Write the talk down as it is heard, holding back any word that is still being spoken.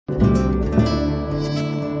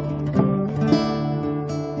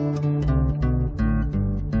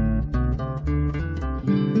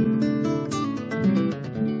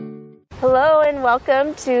and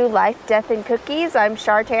welcome to Life, Death, and Cookies. I'm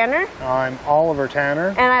Shar Tanner. I'm Oliver Tanner.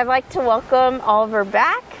 And I'd like to welcome Oliver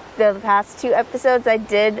back. The past 2 episodes I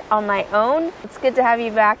did on my own. It's good to have you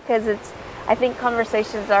back because I think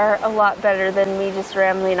conversations are a lot better than me just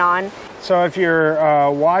rambling on. So if you're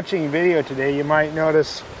watching video today, you might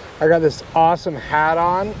notice I got this awesome hat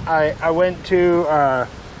on. I went to a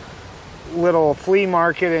little flea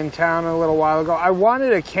market in town a little while ago. I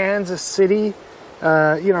wanted a Kansas City,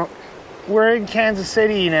 we're in Kansas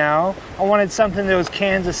City now. I wanted something that was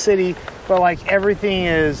Kansas City, but like everything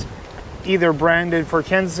is either branded for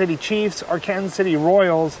Kansas City Chiefs or Kansas City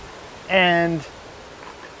Royals. And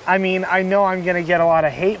I mean, I know I'm going to get a lot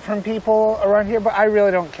of hate from people around here, but I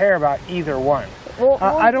really don't care about either one. Well,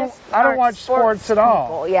 I don't watch sports at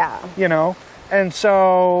all. Yeah. You know, and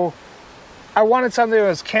so I wanted something that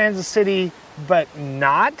was Kansas City, but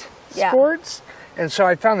not sports. And so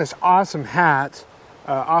I found this awesome hat,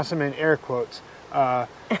 awesome in air quotes, at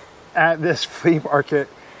this flea market.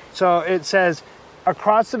 So it says,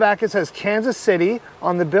 across the back it says Kansas City.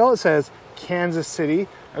 On the bill it says Kansas City.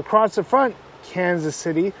 Across the front, Kansas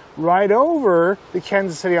City. Right over the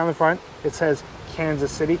Kansas City on the front, it says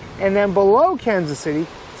Kansas City. And then below Kansas City, it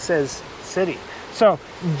says City. So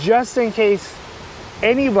just in case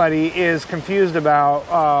anybody is confused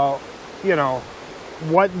about,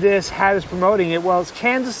 what this hat is promoting, it's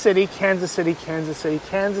Kansas City, Kansas City, Kansas City,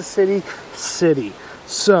 Kansas City, City.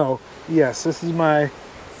 So, yes, this is my...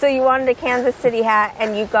 So you wanted a Kansas City hat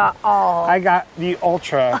and you got all... I got the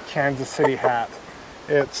Ultra Kansas City hat.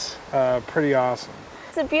 It's pretty awesome.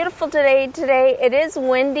 It's a beautiful day today. It is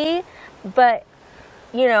windy, but,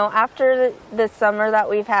 after the summer that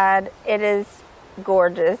we've had, it is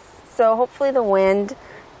gorgeous. So hopefully the wind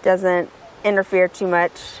doesn't interfere too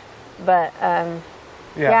much. But,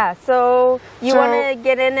 so you want to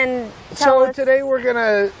get in and tell us? So today we're going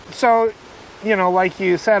to... like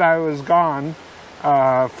you said, I was gone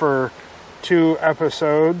for 2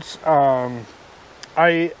 episodes.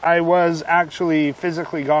 I was actually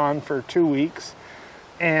physically gone for 2 weeks,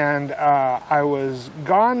 and I was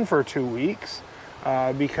gone for 2 weeks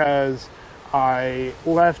because I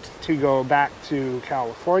left to go back to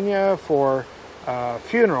California for a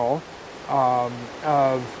funeral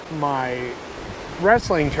of my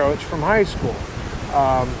wrestling coach from high school.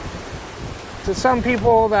 To some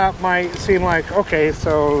people that might seem like, okay,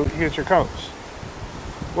 so here's your coach.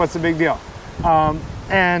 What's the big deal?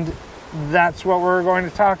 And that's what we're going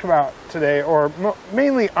to talk about today, or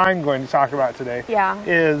mainly I'm going to talk about today,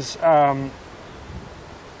 is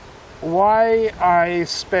why I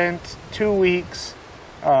spent 2 weeks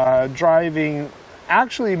driving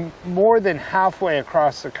actually more than halfway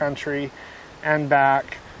across the country and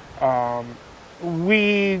back.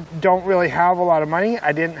 We don't really have a lot of money.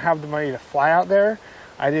 I didn't have the money to fly out there.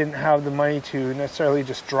 I didn't have the money to necessarily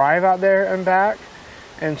just drive out there and back.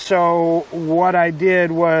 And so what I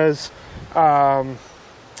did was I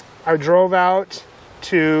drove out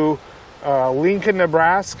to Lincoln,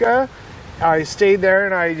 Nebraska. I stayed there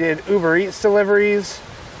and I did Uber Eats deliveries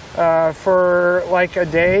for like a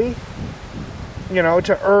day,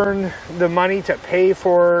 to earn the money to pay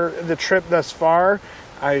for the trip thus far.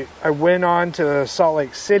 I went on to Salt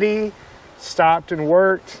Lake City, stopped and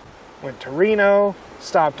worked, went to Reno,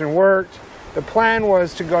 stopped and worked. The plan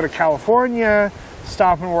was to go to California,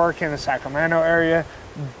 stop and work in the Sacramento area,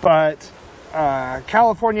 but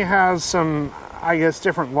California has some, I guess,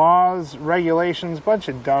 different laws, regulations, bunch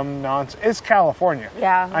of dumb nonsense. It's California.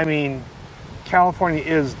 Yeah. I mean, California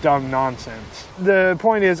is dumb nonsense. The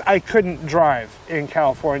point is, I couldn't drive in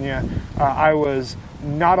California. I was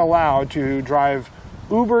not allowed to drive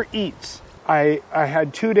Uber Eats. I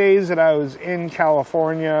had 2 days that I was in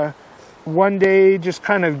California. One day just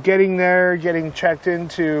kind of getting there, getting checked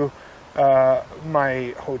into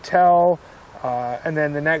my hotel, and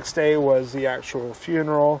then the next day was the actual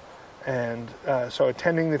funeral, and so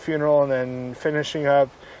attending the funeral and then finishing up.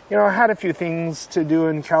 I had a few things to do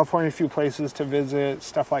in California, a few places to visit,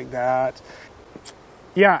 stuff like that.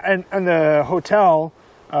 Yeah, and the hotel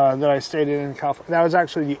that I stayed in California, that was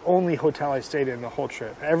actually the only hotel I stayed in the whole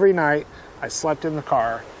trip. Every night I slept in the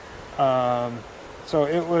car. So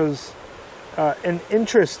it was an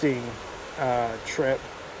interesting trip.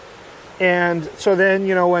 And so then,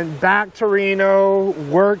 went back to Reno,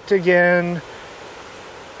 worked again,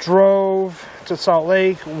 drove to Salt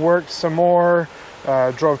Lake, worked some more,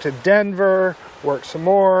 drove to Denver, worked some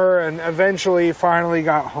more, and eventually finally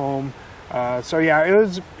got home. So yeah, it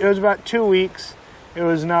was about 2 weeks. It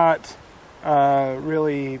was not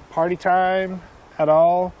really party time at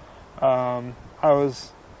all. I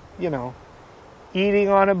was, eating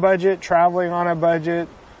on a budget, traveling on a budget,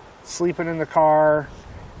 sleeping in the car,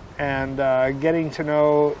 and getting to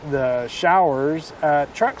know the showers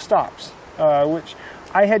at truck stops, which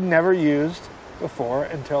I had never used before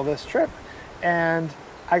until this trip. And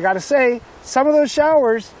I gotta say, some of those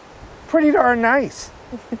showers, pretty darn nice.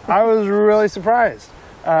 I was really surprised.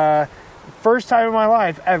 First time in my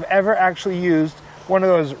life I've ever actually used one of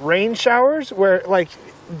those rain showers where like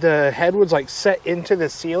the head was like set into the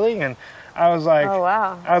ceiling, and I was like, oh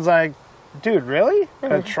wow. I was like, dude, really?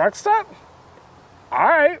 At a truck stop? All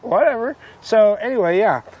right, whatever. So anyway,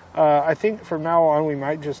 yeah, I think from now on we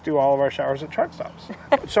might just do all of our showers at truck stops.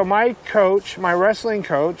 So my coach, my wrestling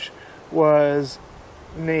coach, was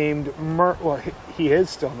named he is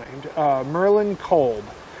still named Merlin Kolb.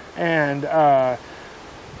 And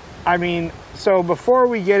I mean, so before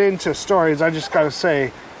we get into stories, I just got to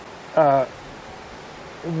say,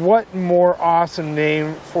 what more awesome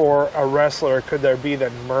name for a wrestler could there be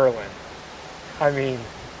than Merlin? I mean,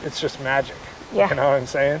 it's just magic. Yeah. You know what I'm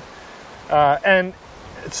saying? And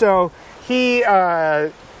so he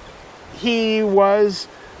was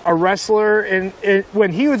a wrestler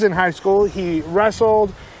when he was in high school. He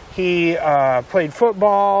wrestled. He played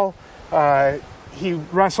football. He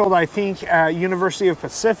wrestled, I think, at University of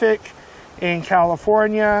Pacific in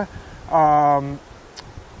California.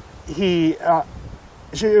 It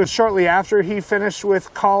was shortly after he finished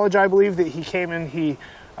with college, I believe, that he came in. He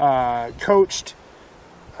coached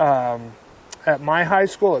at my high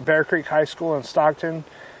school, at Bear Creek High School in Stockton,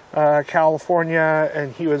 California,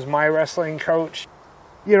 and he was my wrestling coach.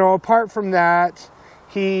 You know, apart from that,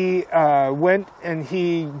 he went and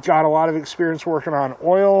he got a lot of experience working on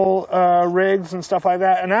oil rigs and stuff like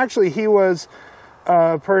that. And actually, he was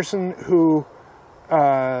a person who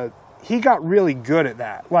he got really good at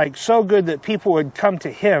that. Like, so good that people would come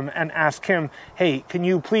to him and ask him, hey, can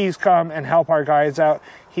you please come and help our guys out?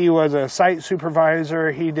 He was a site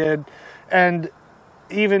supervisor. He did. And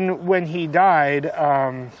even when he died,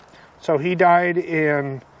 so he died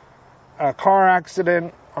in a car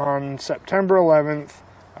accident on September 11th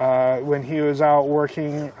when he was out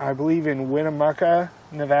working, I believe, in Winnemucca,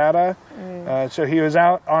 Nevada. So he was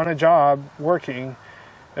out on a job working.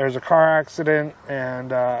 There was a car accident,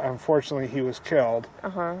 and unfortunately he was killed.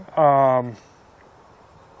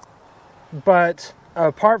 But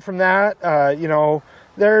apart from that, you know,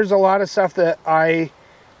 there's a lot of stuff that I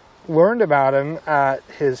learned about him at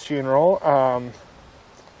his funeral.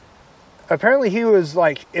 Apparently he was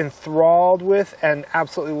like enthralled with and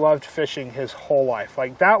absolutely loved fishing his whole life.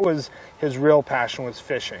 Like, that was his real passion, was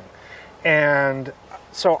fishing. And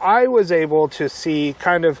so I was able to see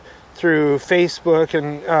kind of through Facebook,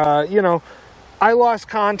 and you know, I lost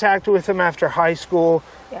contact with him after high school.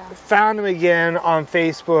 Yeah. Found him again on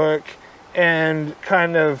Facebook and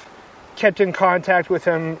kind of kept in contact with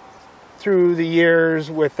him through the years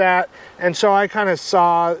with that. And so I kind of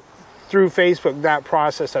saw through Facebook that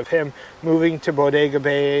process of him moving to Bodega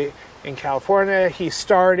Bay in California. He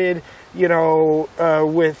started, you know,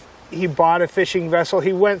 he bought a fishing vessel.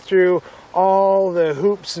 He went through all the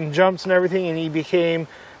hoops and jumps and everything, and he became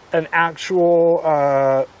an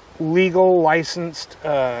actual legal licensed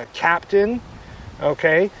captain.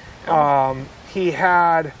 Okay. He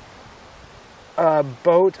had a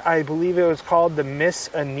boat, I believe it was called the Miss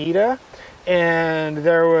Anita, and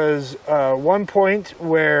there was one point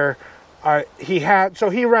where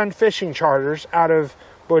he ran fishing charters out of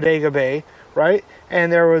Bodega Bay, right?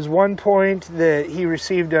 And there was one point that he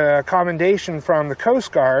received a commendation from the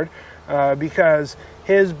Coast Guard because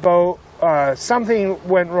his boat, something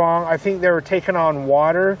went wrong. I think they were taking on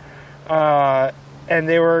water, and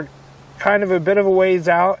they were kind of a bit of a ways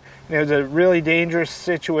out. And it was a really dangerous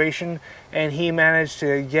situation, and he managed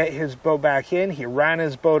to get his boat back in. He ran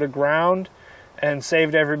his boat aground and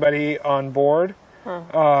saved everybody on board.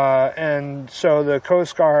 And so the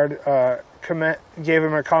Coast Guard gave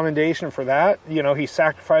him a commendation for that. You know, he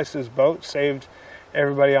sacrificed his boat, saved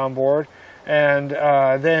everybody on board. And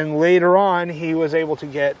then later on, he was able to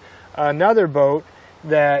get another boat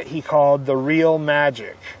that he called the Real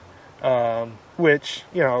Magic, which,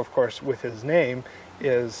 you know, of course, with his name,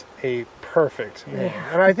 is a perfect name.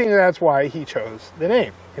 Yeah. And I think that's why he chose the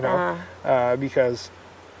name, you know, because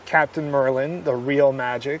Captain Merlin, the Real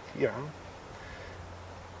Magic, you know,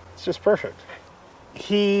 it's just perfect.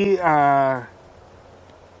 He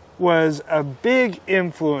was a big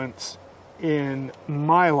influence in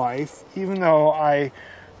my life, even though I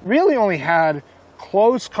really only had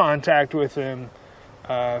close contact with him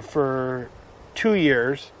for 2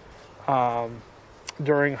 years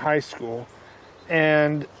during high school.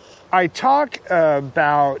 And I talk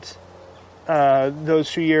about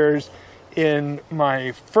those 2 years in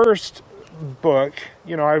my first book,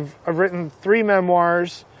 you know, I've written 3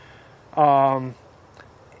 memoirs, and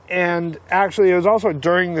actually it was also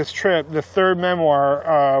during this trip, the 3rd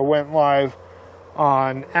memoir went live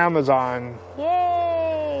on Amazon.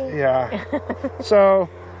 Yay! Yeah. So,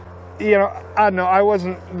 you know, I don't know,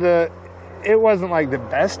 it wasn't like the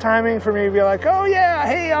best timing for me to be like, oh yeah,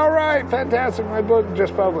 hey, all right, fantastic, my book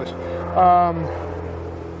just published.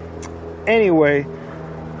 Anyway,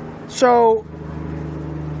 so,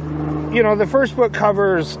 you know, the first book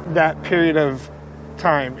covers that period of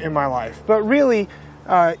time in my life. But really,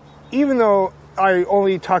 even though I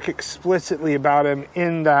only talk explicitly about him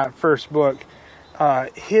in that first book,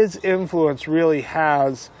 his influence really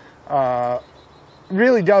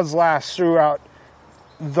does last throughout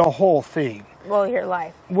the whole thing. Well, your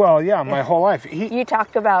life. Well, yeah, my whole life. You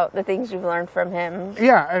talked about the things you've learned from him.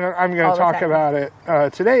 Yeah, and I'm going to talk about it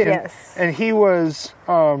today. Yes. And he was,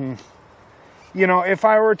 you know, if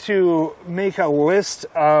I were to make a list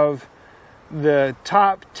of the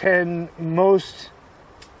top 10 most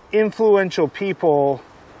influential people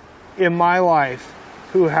in my life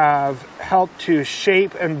who have helped to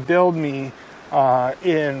shape and build me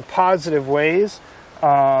in positive ways,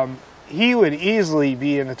 he would easily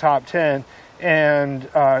be in the top 10, and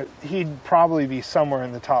he'd probably be somewhere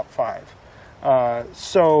in the top 5.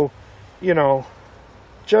 So, you know,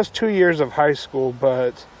 just 2 years of high school,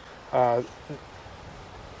 but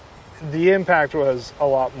the impact was a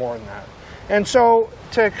lot more than that. And so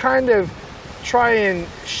to kind of try and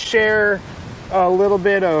share a little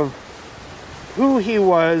bit of who he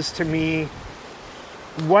was to me,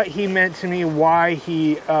 what he meant to me, why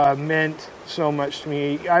he meant so much to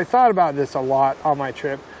me. I thought about this a lot on my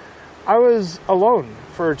trip. I was alone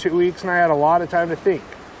for 2 weeks and I had a lot of time to think.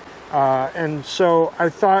 And so I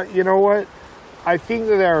thought, you know what? I think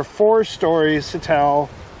that there are 4 stories to tell.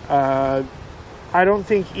 I don't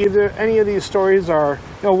think any of these stories are,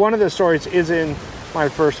 no, one of the stories is in my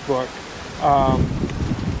first book.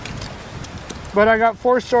 But I got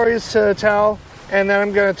 4 stories to tell, and then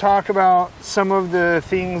I'm going to talk about some of the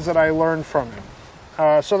things that I learned from him.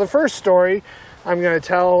 So the first story I'm going to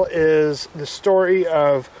tell is the story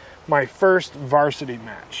of my first varsity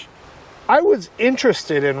match. I was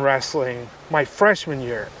interested in wrestling my freshman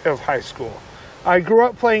year of high school. I grew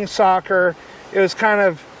up playing soccer. It was kind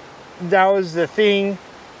of, that was the thing.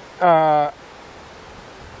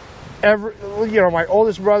 You know, my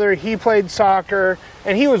oldest brother, he played soccer,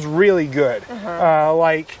 and he was really good.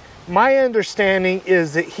 Like, my understanding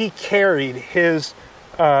is that he carried his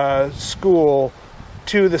school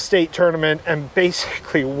to the state tournament and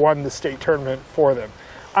basically won the state tournament for them.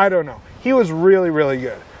 I don't know. He was really, really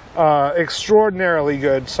good. Extraordinarily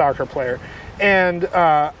good soccer player. And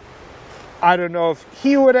I don't know if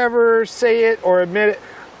he would ever say it or admit it.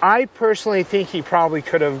 I personally think he probably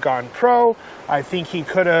could have gone pro. I think he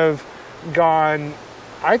could have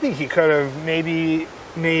maybe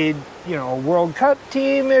made, you know, a World Cup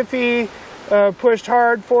team if he pushed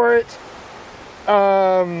hard for it.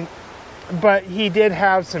 But he did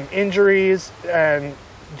have some injuries and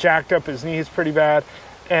jacked up his knees pretty bad.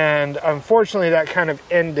 And unfortunately that kind of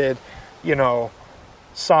ended, you know,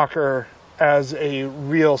 soccer as a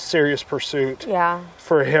real serious pursuit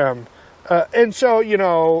for him. And so, you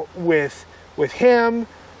know, with him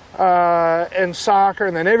and soccer,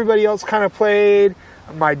 and then everybody else kind of played.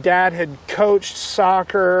 My dad had coached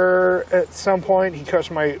soccer at some point. He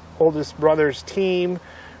coached my oldest brother's team,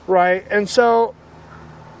 right? And so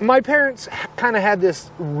my parents kind of had this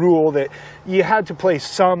rule that you had to play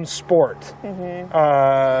some sport.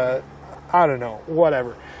 I don't know,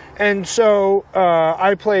 whatever. And so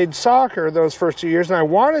I played soccer those first 2 years, and I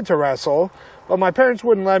wanted to wrestle, but my parents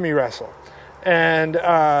wouldn't let me wrestle. And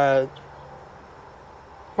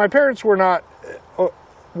my parents were not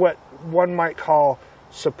what one might call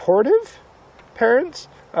supportive parents.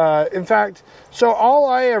 In fact, so all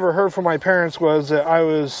I ever heard from my parents was that I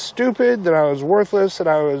was stupid, that I was worthless, that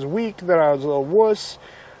I was weak, that I was a little wuss,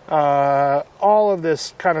 all of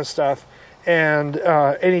this kind of stuff. And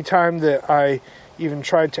anytime that I even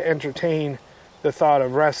tried to entertain the thought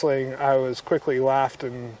of wrestling, I was quickly laughed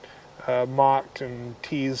and mocked and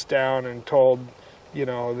teased down and told, you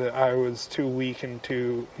know, that I was too weak and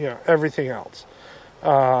too, you know, everything else.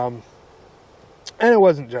 And it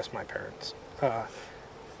wasn't just my parents.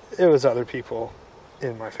 It was other people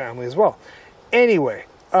in my family as well. Anyway.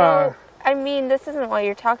 So, I mean, this isn't what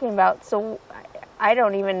you're talking about, so I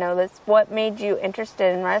don't even know this. What made you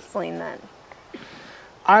interested in wrestling then?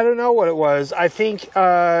 I don't know what it was. I think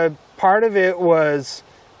part of it was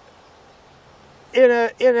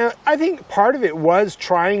I think part of it was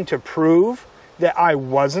trying to prove that I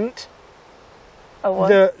wasn't A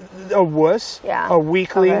wuss? A wuss, Yeah. a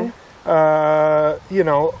weakling, you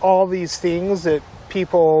know, all these things that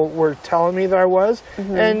people were telling me that I was,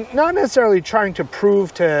 and not necessarily trying to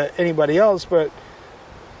prove to anybody else, but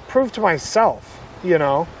prove to myself, you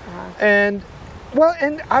know. And well,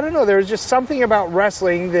 and I don't know, there was just something about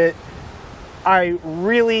wrestling that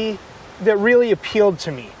really appealed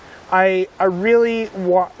to me. I really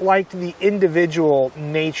liked the individual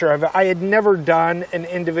nature of it. I had never done an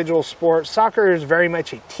individual sport. Soccer is very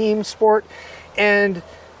much a team sport, and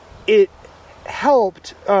it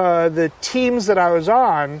helped the teams that I was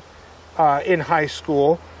on in high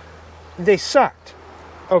school. They sucked,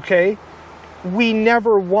 okay? We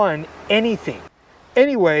never won anything.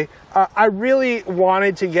 Anyway, I really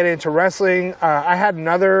wanted to get into wrestling. I had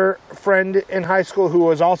another friend in high school who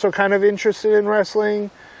was also kind of interested in wrestling.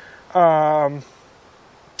 That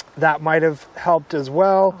might have helped as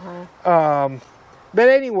well. But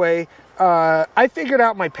anyway, I figured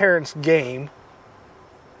out my parents' game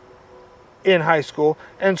in high school.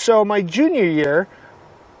 And so my junior year,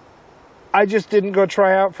 I just didn't go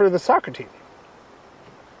try out for the soccer team.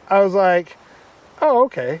 I was like, oh,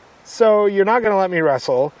 okay. So you're not going to let me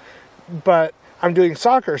wrestle, but I'm doing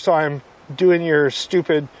soccer, so I'm doing your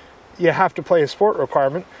stupid, you have to play a sport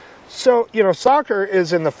requirement. So, you know, soccer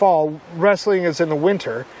is in the fall, wrestling is in the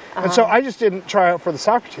winter. And so I just didn't try out for the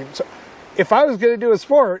soccer team. So if I was going to do a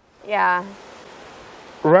sport,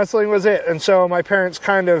 wrestling was it. And so my parents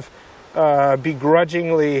kind of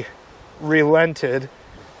begrudgingly relented.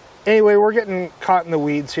 Anyway, we're getting caught in the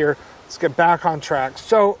weeds here. Let's get back on track.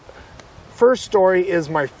 So first story is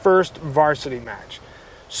my first varsity match.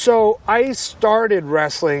 So I started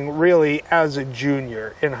wrestling really as a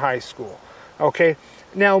junior in high school. Okay.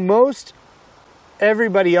 Now,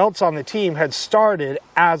 everybody else on the team had started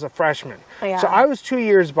as a freshman. So I was 2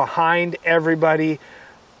 years behind everybody.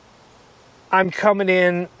 I'm coming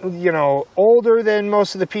in, you know, older than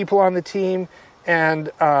most of the people on the team,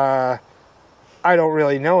 and I don't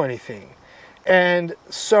really know anything. And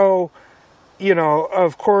so, you know,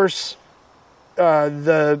 of course,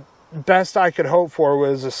 the best I could hope for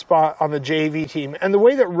was a spot on the JV team. And the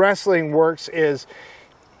way that wrestling works is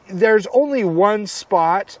there's only one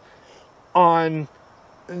spot on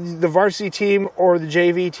the varsity team or the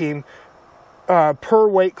JV team per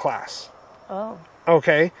weight class. Oh.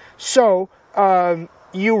 Okay. So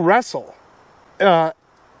you wrestle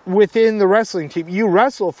within the wrestling team. You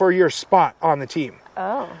wrestle for your spot on the team.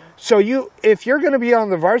 Oh. So if you're going to be on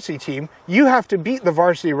the varsity team, you have to beat the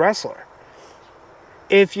varsity wrestler.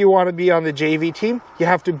 If you want to be on the JV team, you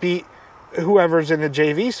have to beat whoever's in the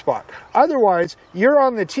JV spot. Otherwise, you're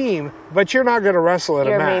on the team, but you're not going to wrestle at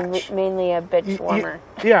a match. You're mainly a bitch warmer.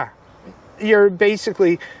 Yeah. You're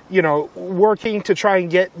basically, you know, working to try and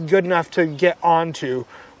get good enough to get onto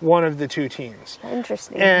one of the two teams.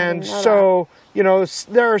 Interesting. And so, you know,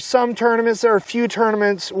 there are some tournaments, there are a few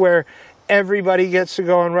tournaments where everybody gets to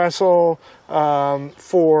go and wrestle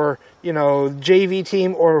for, you know, JV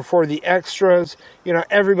team or for the extras. You know,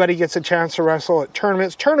 everybody gets a chance to wrestle at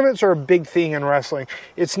tournaments. Tournaments are a big thing in wrestling.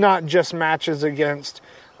 It's not just matches against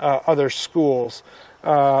other schools,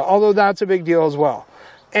 although that's a big deal as well.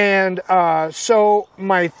 And so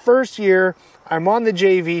my first year, I'm on the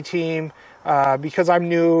JV team because I'm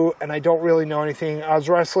new and I don't really know anything. I was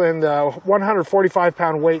wrestling the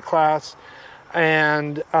 145-pound weight class,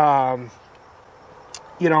 and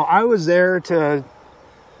you know, I was there to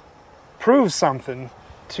prove something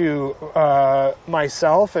to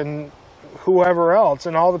myself and whoever else,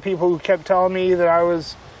 and all the people who kept telling me that I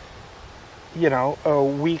was, you know, a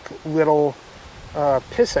weak little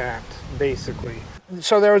pissant, basically.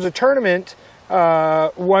 So there was a tournament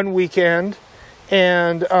one weekend,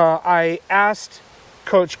 and I asked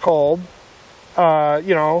Coach Kolb,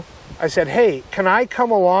 you know, I said, hey, can I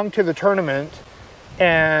come along to the tournament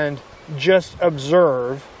and just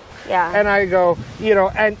observe? Yeah. And I go, you know,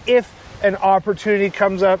 and if an opportunity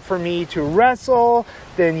comes up for me to wrestle,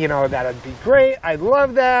 then, you know, that'd be great. I'd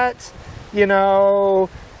love that. You know,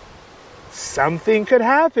 something could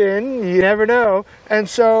happen. You never know. And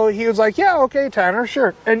so he was like, yeah, okay, Tanner,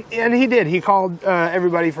 sure. And he did. He called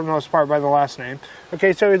everybody for the most part by the last name.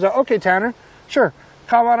 Okay, so he's like, okay, Tanner, sure,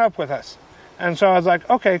 come on up with us. And so I was like,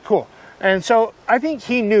 okay, cool. And so I think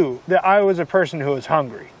he knew that I was a person who was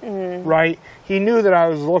hungry, right? He knew that I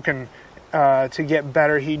was looking to get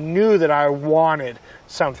better. He knew that I wanted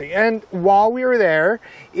something. And while we were there,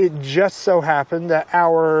 it just so happened that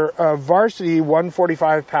our varsity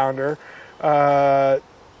 145-pounder,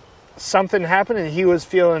 something happened and he was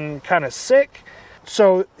feeling kind of sick.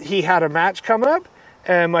 So he had a match come up,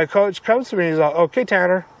 and my coach comes to me and he's like, okay,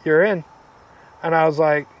 Tanner, you're in. And I was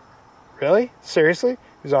like, really? Seriously?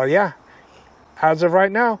 He's all, yeah. As of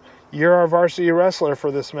right now, you're our varsity wrestler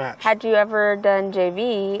for this match. Had you ever done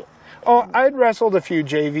JV? Oh, I'd wrestled a few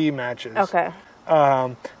JV matches. Okay.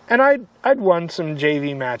 And I'd won some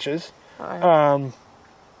JV matches. Right.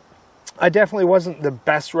 I definitely wasn't the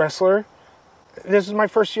best wrestler. This is my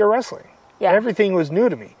first year wrestling. Yeah. Everything was new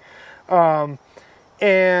to me.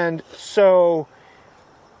 And so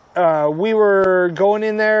we were going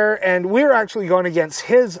in there, and we were actually going against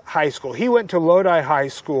his high school. He went to Lodi High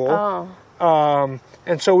School. Oh.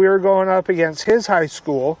 And so we were going up against his high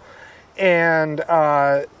school, and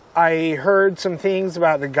I heard some things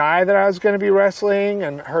about the guy that I was going to be wrestling,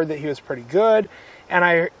 and heard that he was pretty good. And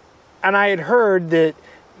I had heard that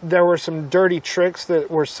there were some dirty tricks that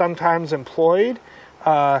were sometimes employed.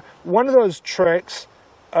 One of those tricks,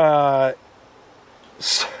 so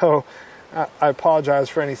I apologize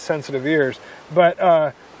for any sensitive ears,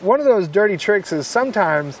 but one of those dirty tricks is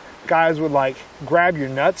sometimes guys would like grab your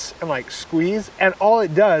nuts and like squeeze, and all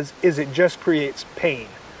it does is it just creates pain,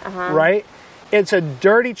 right? It's a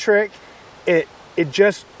dirty trick. It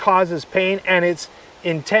just causes pain, and it's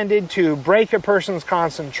intended to break a person's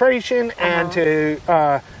concentration and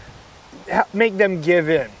to make them give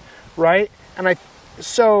in, right? And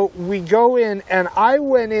so we go in, and I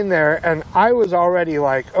went in there, and I was already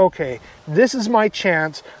like, okay, this is my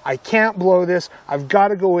chance. I can't blow this. I've got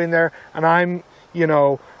to go in there, and I'm,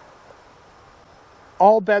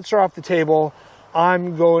 all bets are off the table.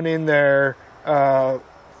 I'm going in there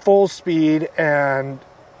full speed, and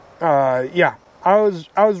yeah, I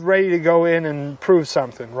was ready to go in and prove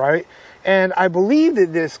something, right? And I believe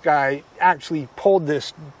that this guy actually pulled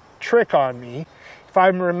this trick on me. If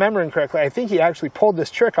I'm remembering correctly, I think he actually pulled this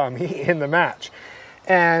trick on me in the match.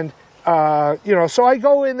 And so I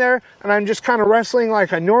go in there, and I'm just kind of wrestling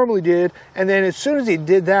like I normally did, and then as soon as he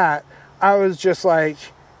did that, I was just like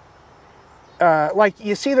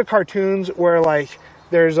you see the cartoons where like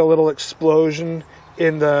there's a little explosion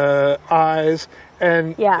in the eyes,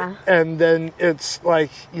 and Yeah. and then it's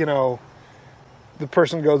like, the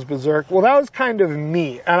person goes berserk. Well, that was kind of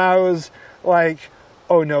me, and I was like,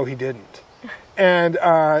 oh no, he didn't. And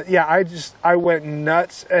yeah, I went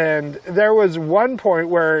nuts, and there was one point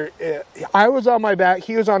where I was on my back,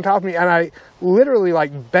 he was on top of me, and I literally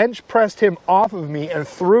like bench pressed him off of me and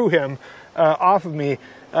threw him off of me.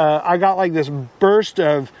 I got like this burst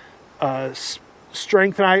of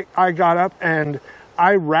strength, and I got up and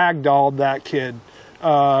I ragdolled that kid,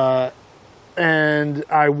 and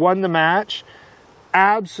I won the match.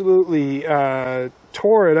 Absolutely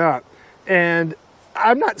tore it up. And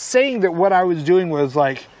I'm not saying that what I was doing was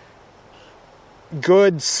like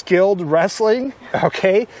good, skilled wrestling,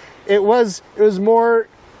 okay? It was more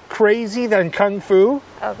crazy than kung fu,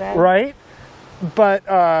 Okay. right? But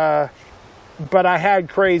I had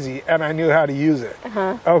crazy, and I knew how to use it,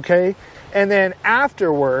 okay? And then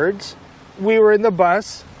afterwards, we were in the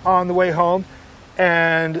bus on the way home,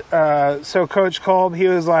 and so Coach Kolb, he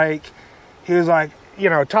was like,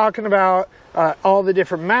 talking about all the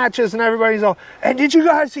different matches, and everybody's all, and did you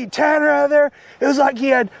guys see Tanner out there? It was like he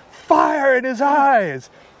had fire in his eyes.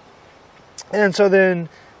 And so then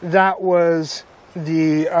that was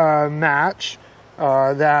the match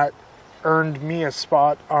that earned me a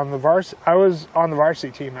spot on the varsity. I was on the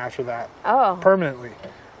varsity team after that. Oh. Permanently.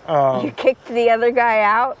 You kicked the other guy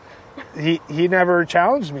out? He never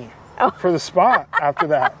challenged me for the spot after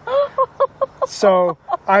that. So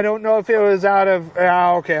I don't know if it was out of,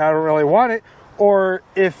 okay, I don't really want it, or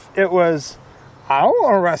if it was, I don't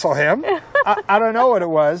want to wrestle him. I don't know what it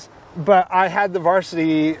was, but I had the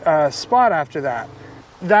varsity spot after that.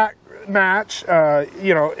 That match,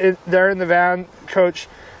 there in the van, Coach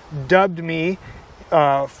dubbed me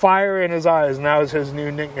Fire in His Eyes, and that was his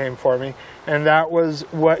new nickname for me. And that was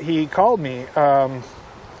what he called me.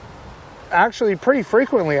 Actually, pretty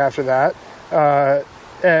frequently after that.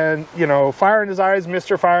 And, Fire in His Eyes,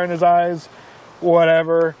 Mr. Fire in His Eyes,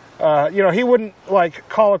 whatever. He wouldn't, like,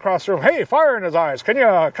 call across the room, hey, Fire in His Eyes, can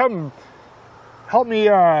you come help me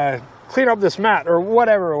clean up this mat, or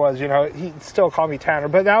whatever it was, He'd still call me Tanner.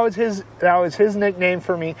 But that was his nickname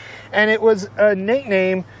for me. And it was a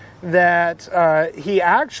nickname that he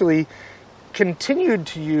actually continued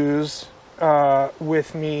to use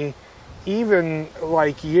with me even,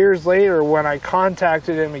 like, years later when I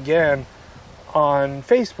contacted him again on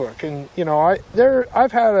Facebook. And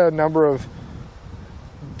I've had a number of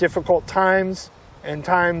difficult times, and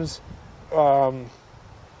times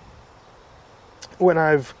when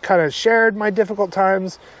I've kind of shared my difficult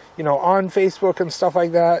times, on Facebook and stuff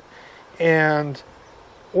like that. And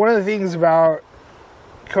one of the things about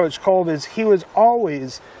Coach Kolb is he was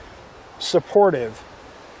always supportive,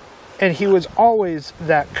 And he was always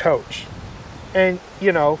that coach. And,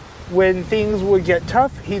 you know, when things would get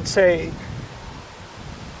tough, he'd say,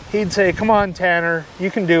 come on, Tanner, you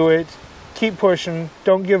can do it. Keep pushing.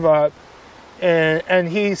 Don't give up. And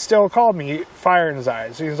he still called me fire in his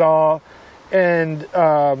eyes. He's all, and,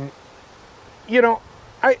 you know,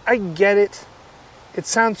 I get it. It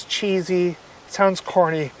sounds cheesy. It sounds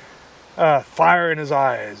corny. Fire in his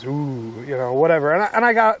eyes. Ooh, you know, whatever. And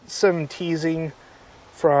I got some teasing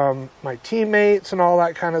from my teammates and all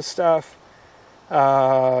that kind of stuff.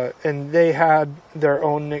 And they had their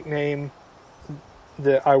own nickname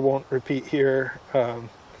that I won't repeat here.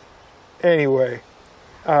 Anyway,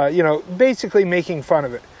 you know, basically making fun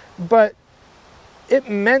of it. But it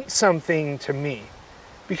meant something to me.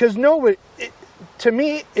 Because to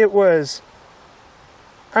me, it was,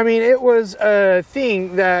 I mean, it was a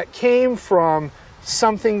thing that came from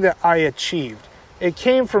something that I achieved. It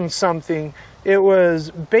came from something, it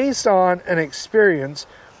was based on an experience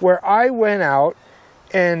where I went out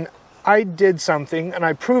and I did something and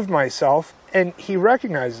I proved myself and he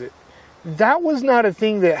recognized it. That was not a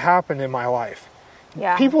thing that happened in my life.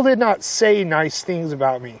 Yeah. People did not say nice things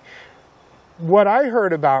about me. What I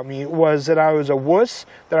heard about me was that I was a wuss,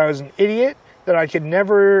 that I was an idiot, that I could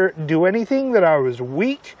never do anything, that I was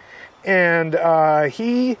weak, and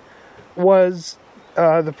he was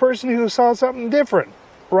the person who saw something different,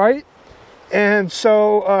 right? And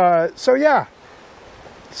so yeah.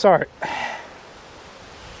 Sorry.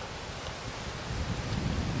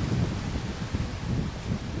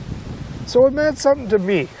 So it meant something to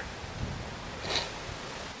me.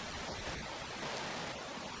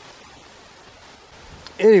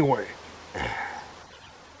 Anyway.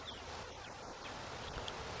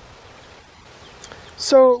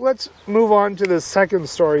 So let's move on to the second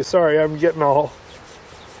story. Sorry, I'm getting all...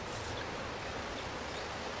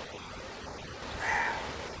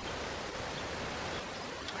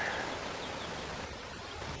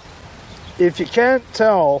 If you can't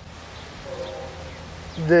tell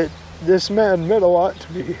that this man meant a lot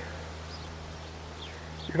to me,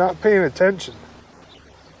 you're not paying attention.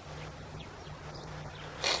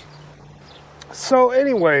 So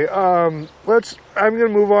anyway, I'm going to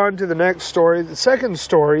move on to the next story. The second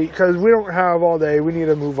story, because we don't have all day, we need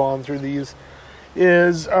to move on through these,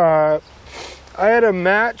 is I had a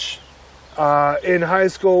match in high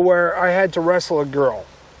school where I had to wrestle a girl,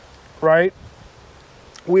 right?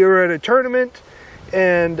 We were at a tournament,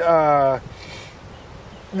 and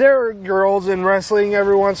there are girls in wrestling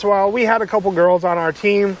every once in a while. We had a couple girls on our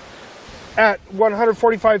team. At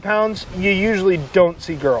 145 pounds, you usually don't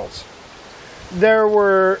see girls. There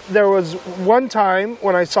was one time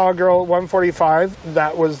when I saw a girl at 145,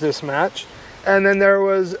 that was this match. And then there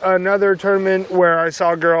was another tournament where I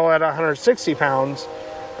saw a girl at 160 pounds.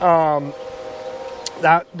 Those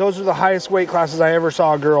are the highest weight classes I ever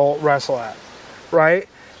saw a girl wrestle at, right?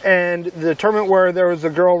 And the tournament where there was a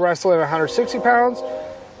girl wrestling at 160 pounds,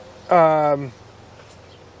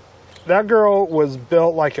 that girl was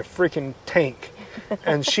built like a freaking tank.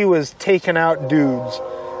 And she was taking out dudes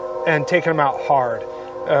and taking them out hard.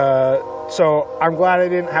 So I'm glad I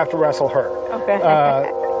didn't have to wrestle her. Okay.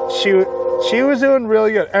 She was doing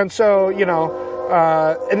really good. And so, you know,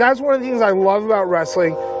 and that's one of the things I love about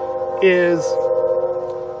wrestling is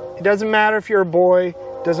it doesn't matter if you're a boy,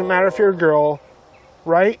 it doesn't matter if you're a girl,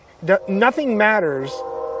 right? Nothing matters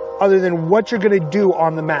other than what you're going to do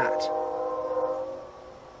on the mat.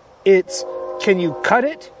 It's, can you cut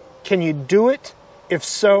it? Can you do it? If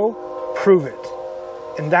so, prove it.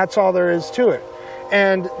 And that's all there is to it.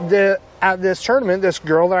 And at this tournament, this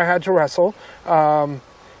girl that I had to wrestle,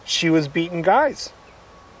 she was beating guys.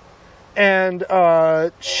 And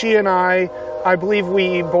she and I believe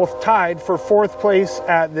we both tied for 4th place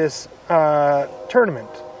at this tournament.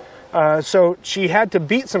 So she had to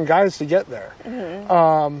beat some guys to get there.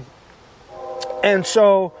 Mm-hmm. And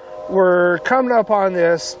so we're coming up on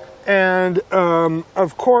this, and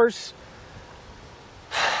of course,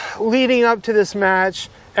 leading up to this match,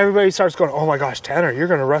 everybody starts going, oh my gosh, Tanner, you're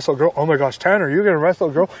going to wrestle a girl. Oh my gosh, Tanner, you're going to wrestle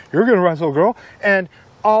a girl. You're going to wrestle a girl. And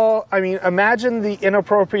imagine the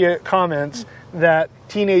inappropriate comments that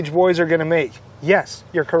teenage boys are going to make. Yes,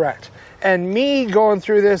 you're correct. And me going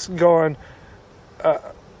through this going,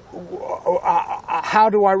 how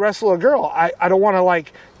do I wrestle a girl? I don't want to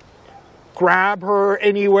like grab her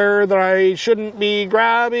anywhere that I shouldn't be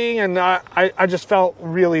grabbing. And I just felt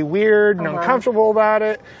really weird and uncomfortable about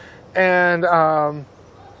it. And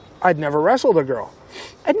I'd never wrestled a girl.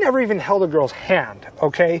 I'd never even held a girl's hand,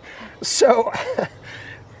 okay? So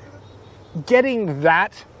getting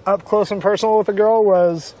that up close and personal with a girl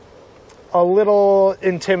was a little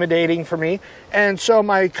intimidating for me. And so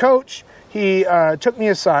my coach, he took me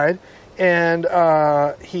aside and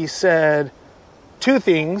he said two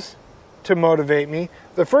things to motivate me.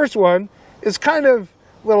 The first one is kind of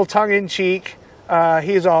a little tongue-in-cheek.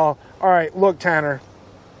 He's all right, look, Tanner,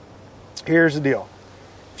 here's the deal.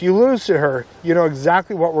 If you lose to her, you know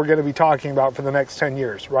exactly what we're going to be talking about for the next 10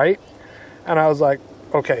 years, right? And I was like,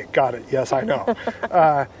 okay, got it. Yes, I know.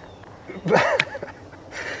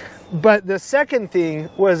 But the second thing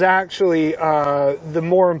was actually the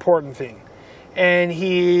more important thing. And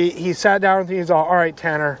he sat down with me. He's all right,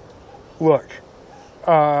 Tanner, look,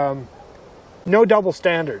 no double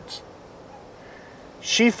standards.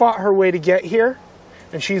 She fought her way to get here,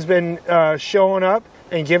 and she's been showing up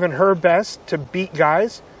and giving her best to beat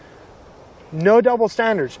guys. No double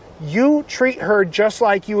standards. You treat her just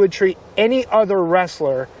like you would treat any other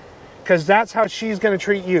wrestler, because that's how she's going to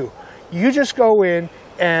treat you. You just go in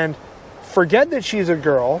and forget that she's a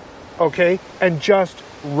girl, okay, and just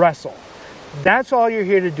wrestle. That's all you're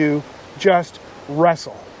here to do, just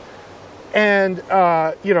wrestle. And,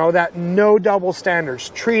 you know, that no double standards.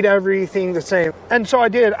 Treat everything the same. And so I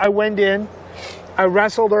did. I went in. I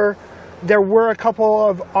wrestled her. There were a couple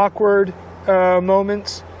of awkward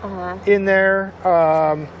moments in there.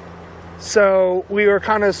 So we were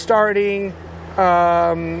kind of starting,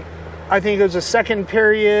 I think it was the second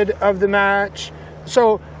period of the match.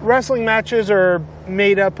 So wrestling matches are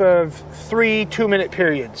made up of 3 2-minute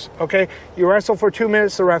periods, okay? You wrestle for 2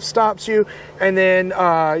 minutes, the ref stops you, and then,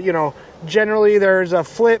 you know, generally there's a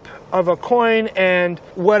flip of a coin, and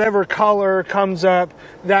whatever color comes up,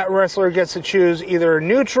 that wrestler gets to choose either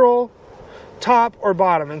neutral, top, or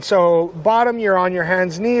bottom. And so bottom, you're on your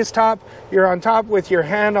hands, knees. Top, you're on top with your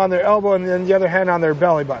hand on their elbow and then the other hand on their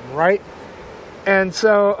belly button, right? And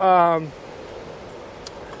so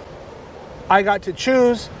I got to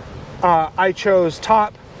choose. I chose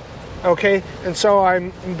top, okay? And so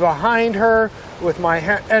I'm behind her with my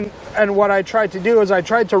hand, and what I tried to do is I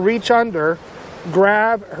tried to reach under,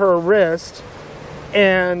 grab her wrist,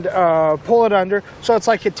 and pull it under. So it's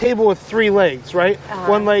like a table with 3 legs, right?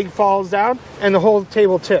 One leg falls down and the whole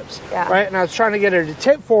table tips, right? And I was trying to get her to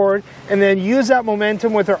tip forward and then use that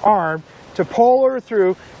momentum with her arm to pull her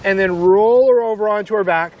through and then roll her over onto her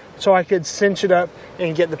back so I could cinch it up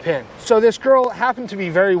and get the pin. So this girl happened to be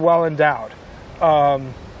very well endowed.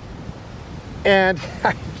 And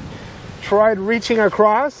I tried reaching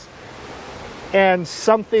across and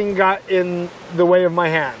something got in the way of my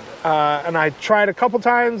hand. And I tried a couple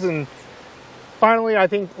times, and finally, I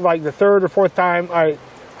think like the 3rd or 4th time,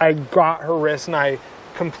 I got her wrist and I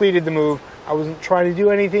completed the move. I wasn't trying to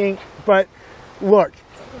do anything, but look,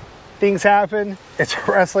 things happen. It's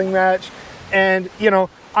a wrestling match, and you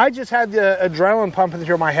know, I just had the adrenaline pumping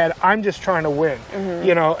through my head. I'm just trying to win,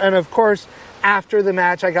 you know. And of course, after the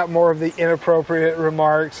match, I got more of the inappropriate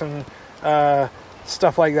remarks and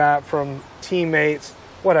stuff like that from teammates.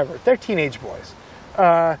 Whatever, they're teenage boys.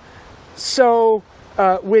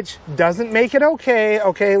 Which doesn't make it okay.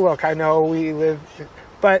 Okay, look, I know we live,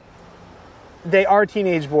 but they are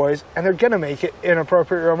teenage boys, and they're gonna make it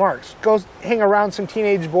inappropriate remarks. Go hang around some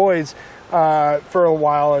teenage boys for a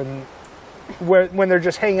while, and when they're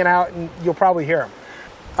just hanging out, and you'll probably hear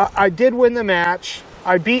them. I did win the match.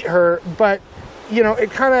 I beat her, but you know,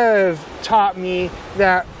 it kind of taught me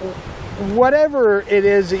that whatever it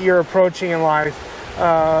is that you're approaching in life,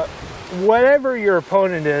 whatever your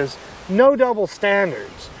opponent is, no double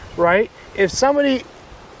standards, right?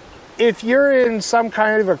 If you're in some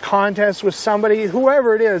kind of a contest with somebody,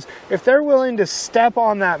 whoever it is, if they're willing to step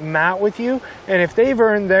on that mat with you, and if they've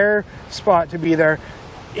earned their spot to be there,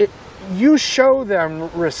 you show them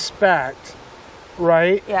respect,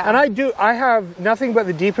 right? Yeah. And I have nothing but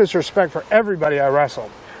the deepest respect for everybody I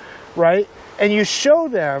wrestled, right? And you show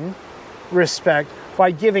them respect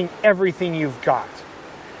by giving everything you've got.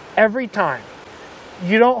 Every time.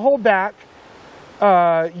 You don't hold back.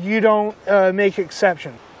 You don't make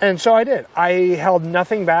exceptions. And so I did. I held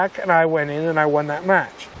nothing back, and I went in and I won that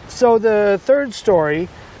match. So the third story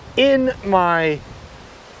in my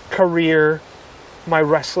career, my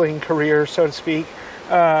wrestling career, so to speak,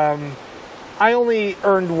 I only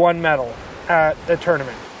earned 1 medal at a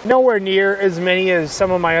tournament. Nowhere near as many as some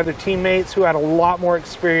of my other teammates who had a lot more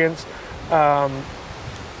experience, a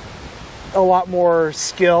lot more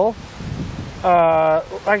skill.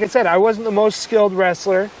 Like I said, I wasn't the most skilled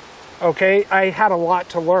wrestler, okay? I had a lot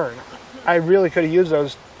to learn. I really could have used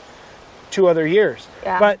those 2 other years.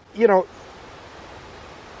 Yeah. But, you know,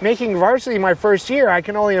 making varsity my first year, I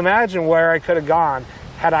can only imagine where I could have gone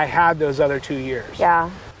had I had those other 2 years.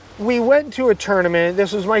 Yeah. we went to a tournament.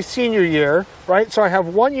 This was my senior year, right? So I have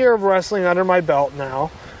 1 year of wrestling under my belt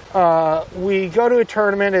now. We go to a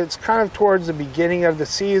tournament. It's kind of towards the beginning of the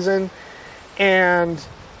season. And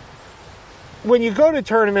when you go to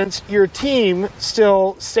tournaments, your team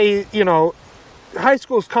still stay, you know, high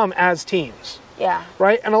schools come as teams. Yeah.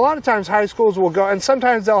 Right? And a lot of times high schools will go, and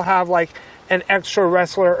sometimes they'll have like an extra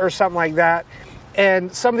wrestler or something like that.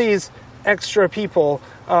 And some of these extra people,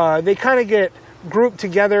 they kind of get grouped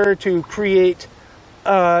together to create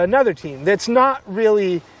another team that's not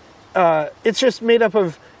really, it's just made up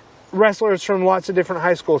of wrestlers from lots of different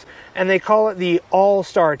high schools, and they call it the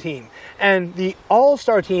all-star team. And the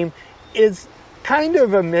all-star team is kind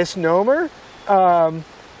of a misnomer.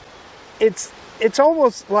 It's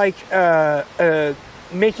almost like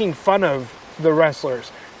making fun of the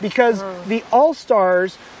wrestlers, because the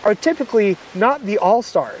all-stars are typically not the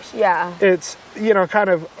all-stars. Yeah. It's, you know, kind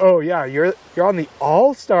of, oh yeah, you're on the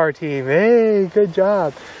all-star team. Hey, good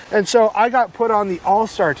job. And so I got put on the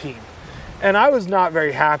all-star team, and I was not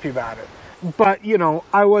very happy about it. But, you know,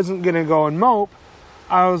 I wasn't going to go and mope.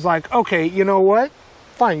 I was like, okay, you know what?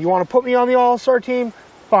 Fine. You want to put me on the all-star team?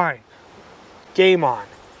 Fine. Game on.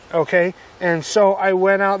 Okay? And so I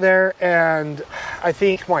went out there, and I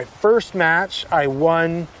think my first match I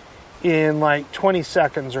won in like 20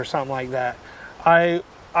 seconds or something like that. I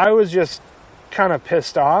was just kind of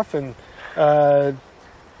pissed off, and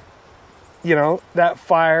you know, that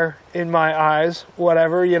fire in my eyes,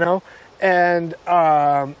 whatever, you know. And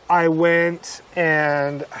I went,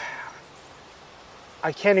 and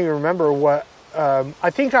I can't even remember what, I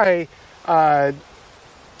think I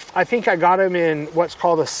got him in what's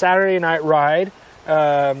called a Saturday Night Ride.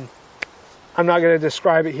 I'm not going to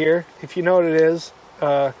describe it here. If you know what it is,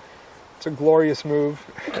 it's a glorious move.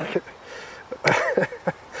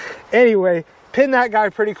 Anyway, pinned that guy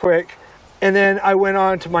pretty quick. And then I went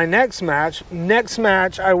on to my next match. Next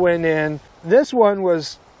match I went in. This one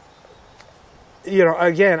was, you know,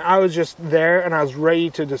 again, I was just there, and I was ready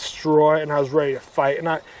to destroy, and I was ready to fight.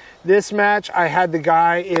 And this match, I had the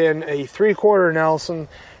guy in a 3/4 Nelson,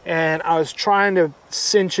 and I was trying to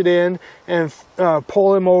cinch it in and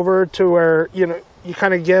pull him over to where, you know, you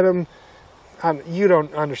kind of get him. You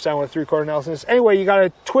don't understand what a 3/4 Nelson is. Anyway, you got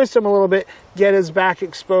to twist him a little bit, get his back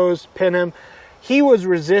exposed, pin him. He was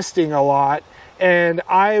resisting a lot, and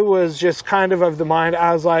I was just kind of the mind,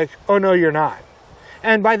 I was like, oh no, you're not.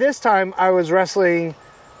 And by this time, I was wrestling,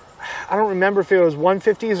 I don't remember if it was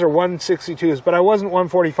 150s or 162s, but I wasn't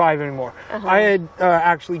 145 anymore. I had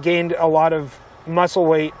actually gained a lot of muscle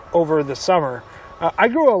weight over the summer. I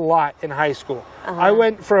grew a lot in high school. I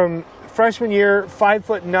went from freshman year, 5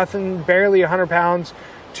 foot nothing, barely 100 pounds,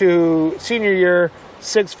 to senior year,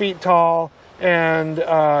 6 feet tall, and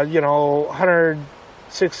you know,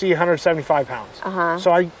 160, 175 pounds.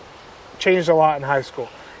 So I changed a lot in high school.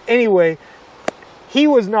 Anyway, he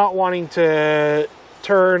was not wanting to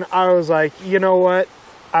turn. I was like, you know what?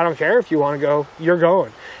 I don't care if you want to go, you're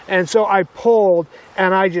going. And so I pulled,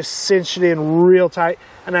 and I just cinched it in real tight,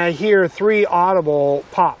 and I hear 3 audible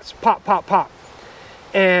pops, pop, pop, pop.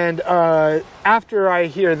 And after I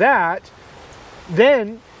hear that,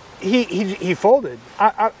 then he folded.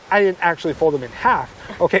 I didn't actually fold him in half,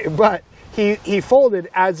 okay, but he folded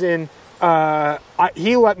as in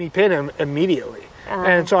he let me pin him immediately.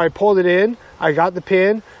 And so I pulled it in, I got the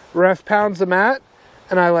pin, ref pounds the mat,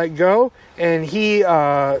 and I let go, and he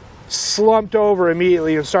slumped over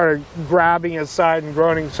immediately and started grabbing his side and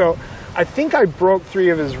groaning. So I think I broke 3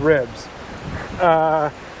 of his ribs.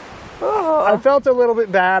 I felt a little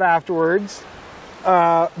bit bad afterwards,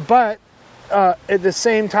 but at the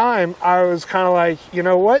same time, I was kind of like, you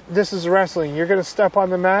know what? This is wrestling. You're going to step on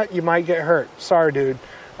the mat, you might get hurt. Sorry, dude.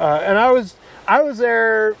 And I was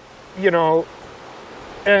there, you know,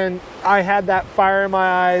 and I had that fire in my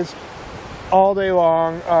eyes all day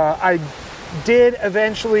long. I did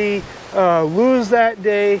eventually lose that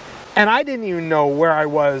day, and I didn't even know where I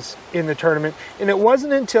was in the tournament. And it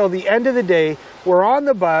wasn't until the end of the day, we're on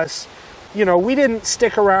the bus. You know, we didn't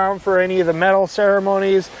stick around for any of the medal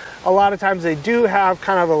ceremonies. A lot of times they do have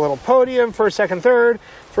kind of a little podium, first, second, third,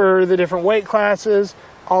 for the different weight classes,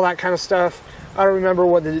 all that kind of stuff. I don't remember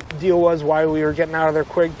what the deal was, why we were getting out of there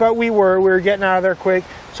quick, but we were getting out of there quick.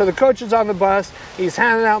 So the coach is on the bus, he's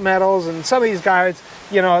handing out medals, and some of these guys,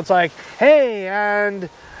 you know, it's like, hey, and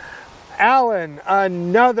Alan,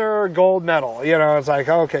 another gold medal. You know, it's like,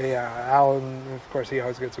 okay, yeah, Alan, of course, he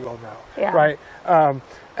always gets a gold medal, right?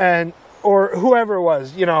 And or whoever it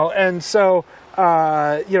was, you know, and so,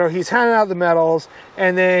 you know, he's handing out the medals,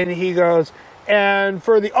 and then he goes, and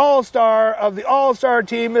for the all-star of the all-star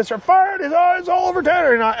team, Mr. Fired is Oliver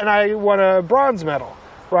Tanner, and I won a bronze medal.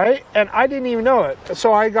 right? And I didn't even know it.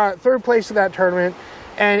 So I got third place in that tournament,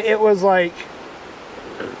 and it was like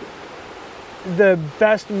the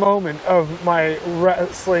best moment of my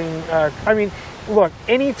wrestling. I mean, look,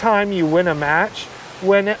 anytime you win a match,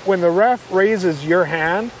 when the ref raises your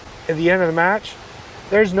hand at the end of the match,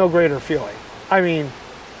 there's no greater feeling. I mean,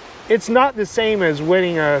 it's not the same as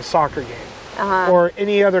winning a soccer game or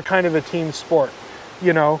any other kind of a team sport,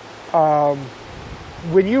 you know.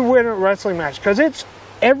 When you win a wrestling match, because it's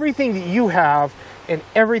everything that you have and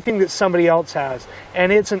everything that somebody else has,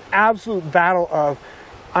 and it's an absolute battle of,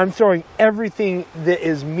 I'm throwing everything that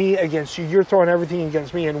is me against you, you're throwing everything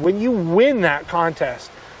against me, and when you win that contest,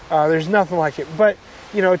 there's nothing like it. But,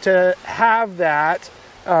 you know, to have that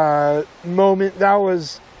moment,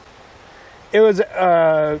 it was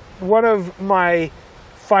one of my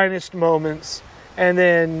finest moments. And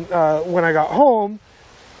then when I got home,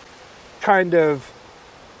 kind of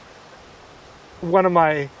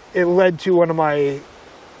it led to one of my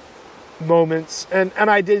moments, and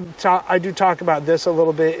I do talk about this a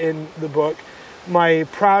little bit in the book. My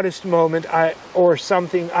proudest moment, or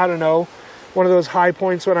something, I don't know, one of those high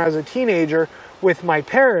points when I was a teenager with my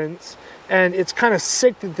parents. And it's kind of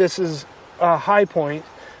sick that this is a high point,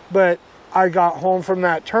 but I got home from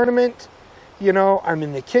that tournament, you know, I'm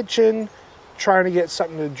in the kitchen trying to get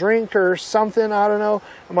something to drink or something, I don't know.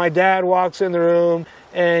 And my dad walks in the room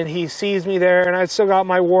and he sees me there, and I still got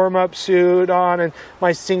my warm-up suit on and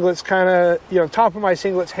my singlets kind of, you know, top of my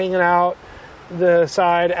singlets hanging out the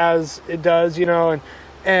side as it does, you know,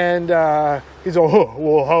 and he's like, oh,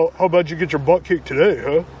 well, how about you get your butt kicked today,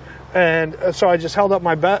 huh? And so I just held up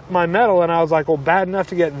my medal, and I was like, well, bad enough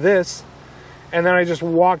to get this. And then I just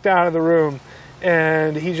walked out of the room,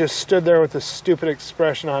 and he just stood there with a stupid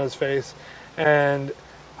expression on his face. And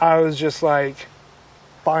I was just like,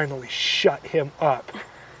 finally shut him up,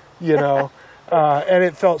 you know. And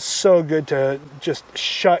it felt so good to just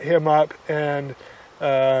shut him up. And,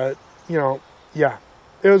 you know, yeah,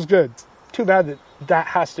 it was good. Too bad that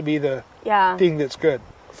has to be the thing that's good.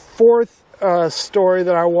 Fourth story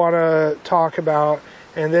that I want to talk about,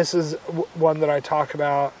 and this is one that I talk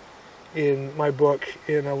about in my book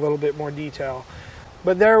in a little bit more detail.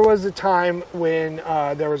 But there was a time when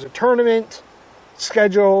there was a tournament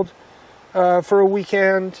scheduled for a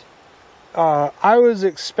weekend. I was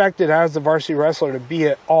expected as the varsity wrestler to be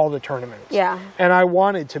at all the tournaments. Yeah. And I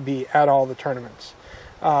wanted to be at all the tournaments.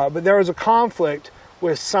 But there was a conflict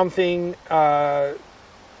with something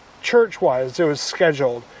church-wise that was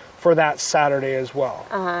scheduled for that Saturday as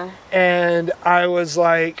well. And I was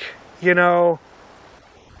like, you know,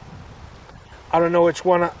 I don't know which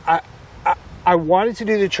one. I wanted to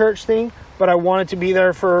do the church thing, but I wanted to be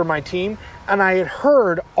there for my team. And I had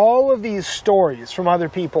heard all of these stories from other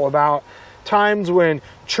people about times when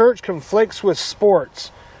church conflicts with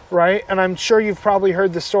sports, right? And I'm sure you've probably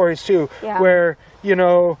heard the stories too, where, you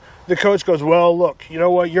know, the coach goes, well, look, you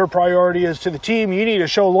know what, your priority is to the team. You need to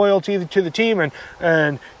show loyalty to the team,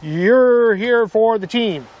 and you're here for the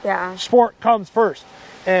team. Yeah. Sport comes first.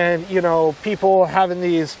 And, you know, people having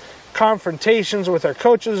these confrontations with their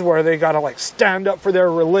coaches where they got to like stand up for their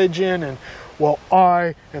religion, and, well,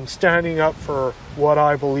 I am standing up for what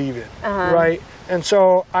I believe in, right? And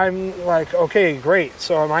so I'm like, okay, great.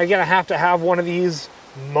 So am I going to have one of these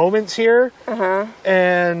moments here?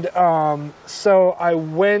 And so I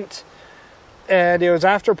went, and it was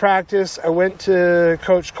after practice. I went to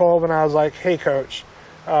Coach Kolb, and I was like, hey, Coach,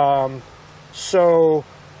 so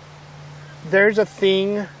there's a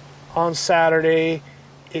thing on Saturday.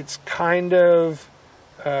 It's kind of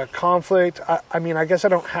conflict. I mean, I guess I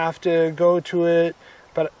don't have to go to it,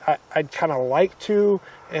 but I'd kind of like to,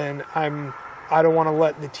 and I don't want to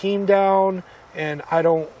let the team down, and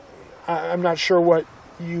I'm not sure what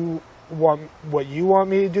you want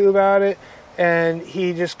me to do about it. And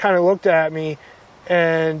he just kind of looked at me,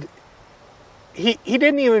 and he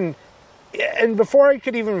didn't even, and before I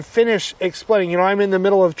could even finish explaining, you know, I'm in the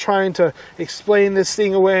middle of trying to explain this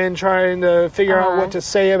thing away and trying to figure out what to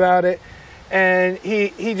say about it, and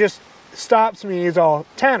he just stops me, and he's all,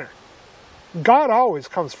 Tanner, God always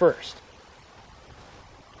comes first.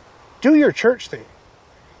 Do your church thing.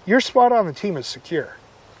 Your spot on the team is secure.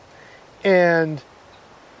 And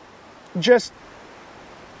just,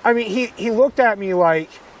 I mean, he looked at me like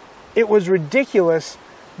it was ridiculous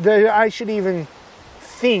that I should even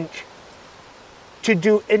think to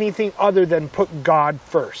do anything other than put God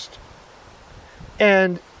first.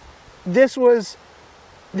 And this is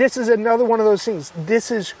another one of those things.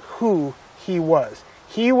 This is who he was.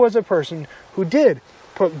 He was a person who did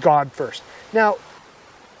put God first. Now,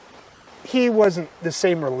 he wasn't the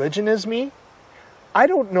same religion as me, I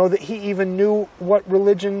don't know that he even knew what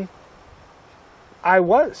religion I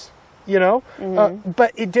was, you know?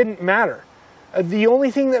 But it didn't matter. The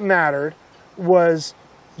only thing that mattered was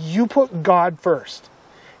you put God first.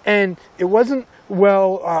 And it wasn't,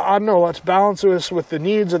 well, I don't know, let's balance this with the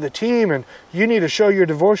needs of the team, and you need to show your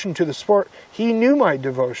devotion to the sport. He knew my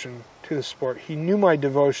devotion to the sport. He knew my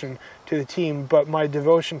devotion to the team, but my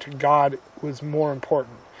devotion to God was more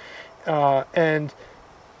important. And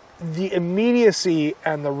the immediacy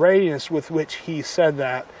and the readiness with which he said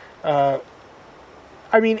that,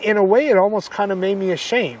 I mean, in a way, it almost kind of made me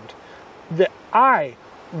ashamed that I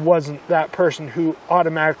wasn't that person who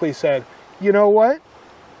automatically said, you know what?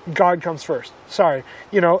 God comes first. Sorry.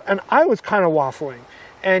 You know, and I was kind of waffling.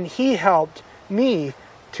 And he helped me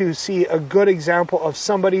to see a good example of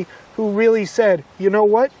somebody who really said, you know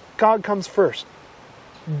what? God comes first.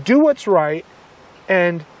 Do what's right,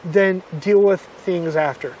 and then deal with things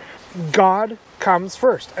after. God comes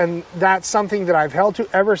first. And that's something that I've held to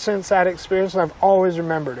ever since that experience, and I've always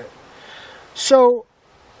remembered it. So,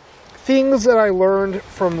 things that I learned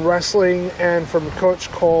from wrestling and from Coach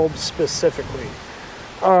Kolb specifically.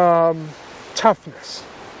 Toughness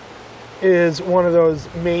is one of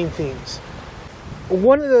those main themes.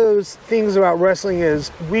 One of those things about wrestling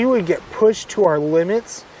is we would get pushed to our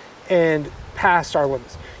limits and past our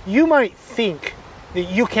limits. You might think that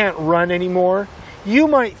you can't run anymore. You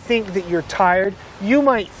might think that you're tired. You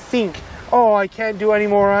might think, oh, I can't do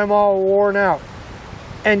anymore. I'm all worn out.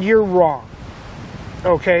 And you're wrong.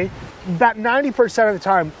 Okay? About 90% of the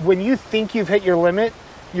time, when you think you've hit your limit,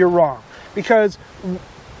 you're wrong. Because,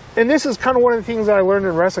 and this is kind of one of the things that I learned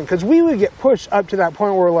in wrestling, because we would get pushed up to that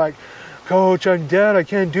point where we're like, Coach, I'm dead, I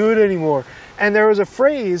can't do it anymore. And there was a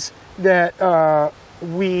phrase that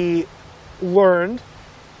we learned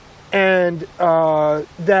and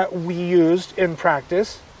that we used in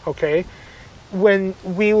practice, okay, when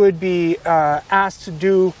we would be asked to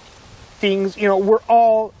do things, you know, we're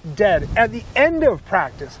all dead. At the end of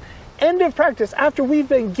practice, after we've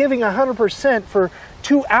been giving 100% for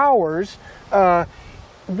 2 hours,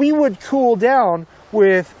 we would cool down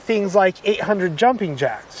with things like 800 jumping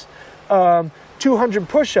jacks, 200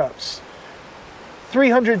 push-ups,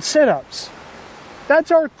 300 sit-ups.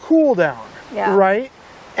 That's our cool down, right?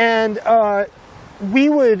 And we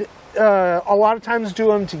would a lot of times do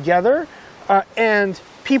them together, and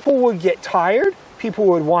people would get tired, people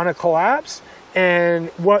would want to collapse, and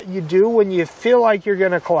what you do when you feel like you're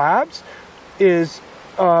going to collapse is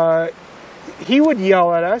he would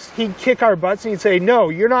yell at us, he'd kick our butts, and he'd say, no,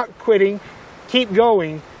 you're not quitting, keep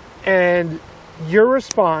going. And your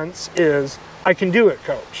response is, I can do it,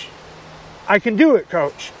 Coach. I can do it,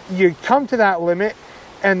 Coach. You come to that limit,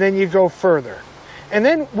 and then you go further. And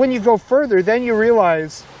then when you go further, then you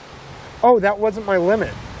realize, oh, that wasn't my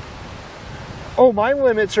limit. Oh, my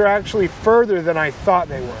limits are actually further than I thought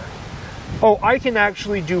they were. Oh, I can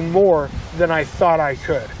actually do more than I thought I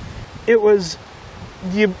could. It's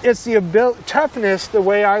the ability, toughness, the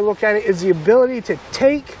way I look at it, is the ability to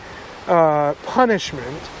take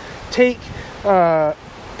punishment, take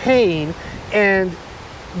pain, and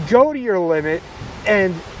go to your limit,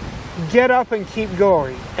 and get up and keep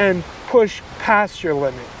going, and push past your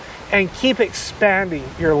limit, and keep expanding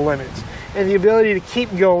your limits, and the ability to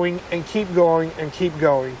keep going, and keep going, and keep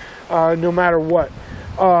going, no matter what.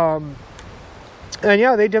 And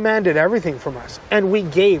yeah, they demanded everything from us, and we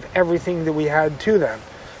gave everything that we had to them.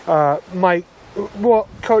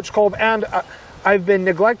 Coach Kolb, and I've been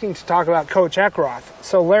neglecting to talk about Coach Eckroth.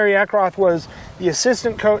 So Larry Eckroth was the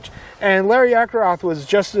assistant coach, and Larry Eckroth was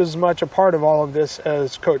just as much a part of all of this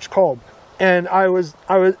as Coach Kolb. And I was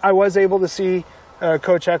able to see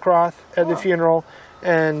Coach Eckroth at the funeral,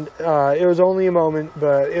 and it was only a moment,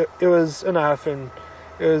 but it was enough, and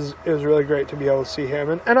it was really great to be able to see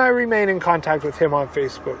him, and I remain in contact with him on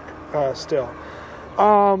Facebook still.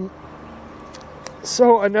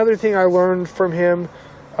 So another thing I learned from him,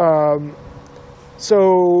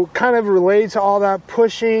 so kind of related to all that,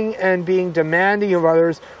 pushing and being demanding of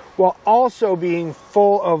others while also being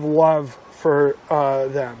full of love for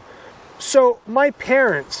them. So my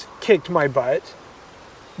parents kicked my butt,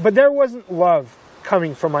 but there wasn't love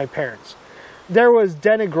coming from my parents. There was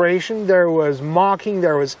denigration, there was mocking,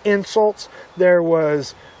 there was insults, there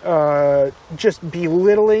was just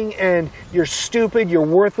belittling, and you're stupid, you're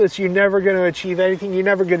worthless, you're never going to achieve anything, you're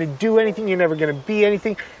never going to do anything, you're never going to be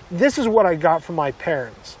anything. This is what I got from my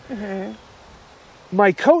parents. Mm-hmm.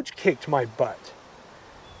 My coach kicked my butt,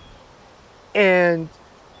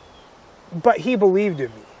 but he believed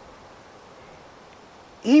in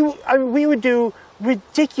me. We would do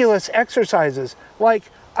ridiculous exercises, like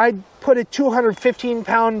I'd put a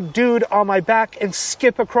 215-pound dude on my back and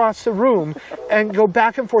skip across the room and go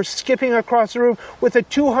back and forth skipping across the room with a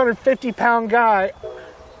 250-pound guy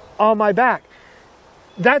on my back.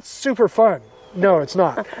 That's super fun. No, it's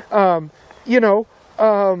not.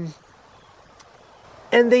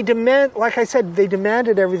 And they demand, like I said, they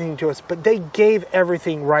demanded everything to us, but they gave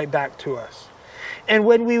everything right back to us. And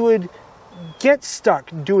when we would get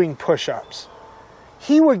stuck doing push-ups,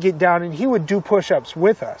 he would get down and he would do push-ups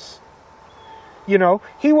with us. You know,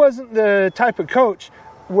 he wasn't the type of coach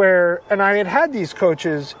where, and I had these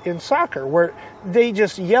coaches in soccer where they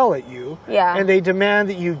just yell at you, yeah, and they demand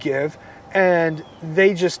that you give, and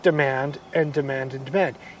they just demand and demand and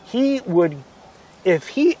demand. He would, if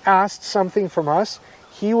he asked something from us,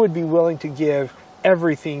 he would be willing to give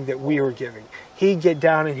everything that we were giving. He'd get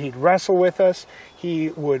down and he'd wrestle with us. He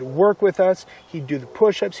would work with us. He'd do the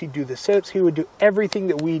push-ups. He'd do the sit-ups. He would do everything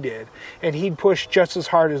that we did. And he'd push just as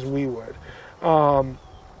hard as we would.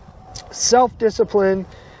 Self-discipline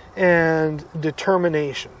and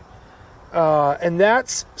determination. And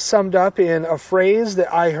that's summed up in a phrase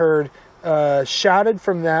that I heard shouted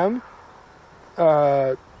from them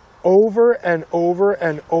over and over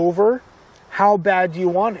and over. How bad do you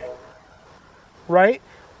want it? Right?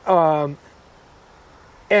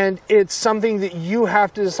 And it's something that you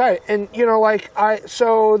have to decide. And, you know,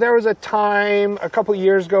 so there was a time a couple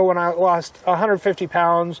years ago when I lost 150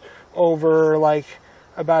 pounds over like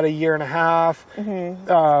about a year and a half.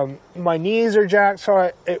 Mm-hmm. My knees are jacked,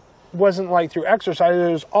 so it wasn't like through exercise.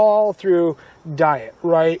 It was all through diet,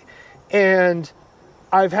 right? And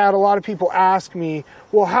I've had a lot of people ask me,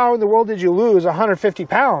 well, how in the world did you lose 150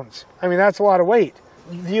 pounds? I mean, that's a lot of weight.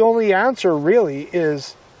 The only answer really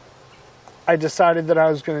is I decided that I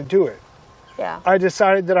was going to do it. Yeah. I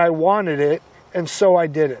decided that I wanted it, and so I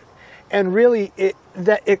did it. And really,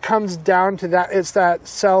 it comes down to that. It's that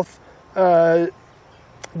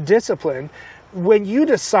self-discipline. When you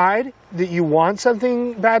decide that you want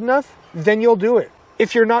something bad enough, then you'll do it.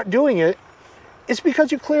 If you're not doing it, it's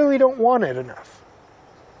because you clearly don't want it enough.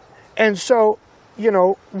 And so, you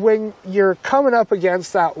know, when you're coming up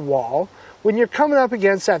against that wall, when you're coming up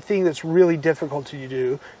against that thing that's really difficult to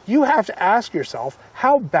do, you have to ask yourself,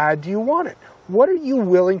 how bad do you want it? What are you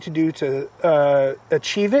willing to do to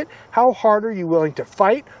achieve it? How hard are you willing to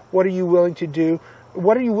fight? What are you willing to do?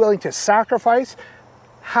 What are you willing to sacrifice?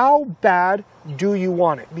 How bad do you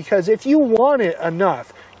want it? Because if you want it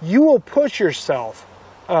enough, you will push yourself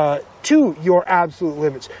to your absolute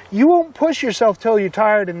limits. You won't push yourself till you're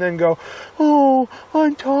tired and then go, oh,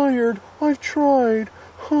 I'm tired. I've tried.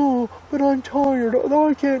 Oh, but I'm tired.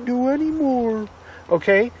 I can't do any more.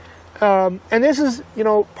 Okay? And this is, you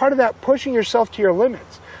know, part of that pushing yourself to your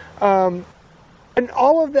limits. And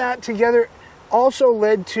all of that together also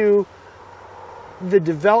led to the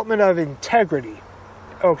development of integrity.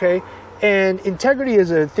 Okay? And integrity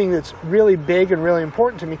is a thing that's really big and really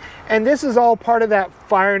important to me. And this is all part of that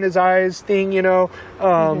fire in his eyes thing, you know.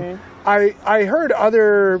 I heard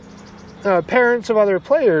other parents of other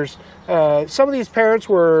players, some of these parents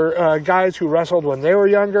were guys who wrestled when they were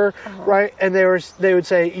younger, right? And they would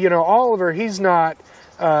say, you know, Oliver, he's not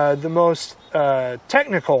the most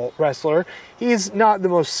technical wrestler. He's not the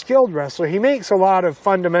most skilled wrestler. He makes a lot of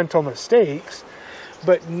fundamental mistakes,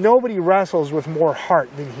 but nobody wrestles with more heart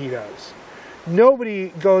than he does. Nobody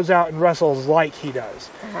goes out and wrestles like he does.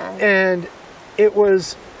 And it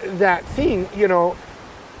was that thing, you know,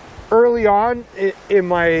 early on in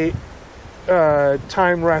my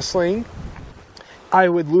time wrestling, I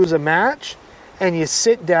would lose a match, and you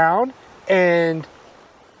sit down and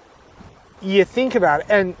you think about it.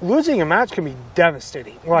 And losing a match can be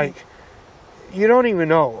devastating. Like, you don't even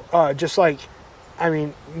know. Just like, I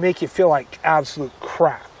mean, make you feel like absolute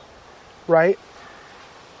crap, right?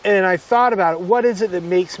 And I thought about it. What is it that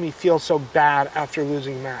makes me feel so bad after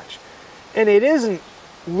losing a match? And it isn't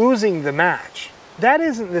losing the match. That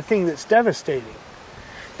isn't the thing that's devastating.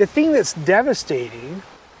 The thing that's devastating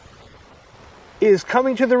is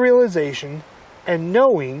coming to the realization and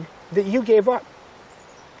knowing that you gave up.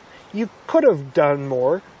 You could have done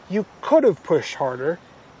more. You could have pushed harder,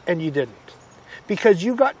 and you didn't. Because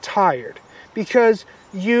you got tired. Because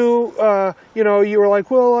you were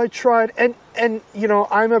like, well, I tried. And you know,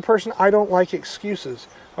 I'm a person, I don't like excuses,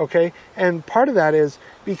 okay? And part of that is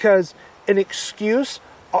because an excuse,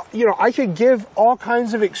 you know, I could give all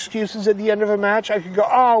kinds of excuses at the end of a match. I could go,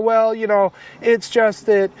 oh, well, you know, it's just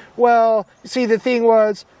that, well, see, the thing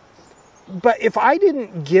was, but if I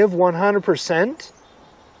didn't give 100%,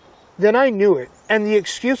 then I knew it. And the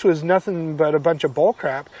excuse was nothing but a bunch of bull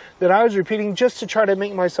crap that I was repeating just to try to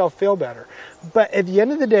make myself feel better. But at the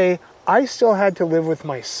end of the day, I still had to live with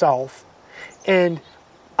myself, and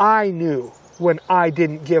I knew when I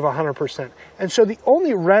didn't give 100%. And so the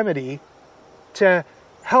only remedy to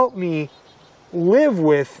help me live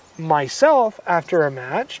with myself after a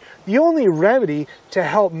match, the only remedy to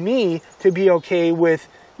help me to be okay with,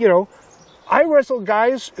 you know, I wrestled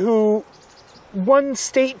guys who won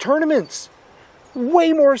state tournaments,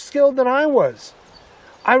 way more skilled than I was.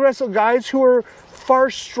 I wrestled guys who were far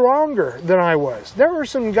stronger than I was. There were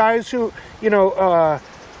some guys who, you know,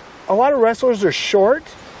 a lot of wrestlers are short.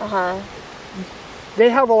 They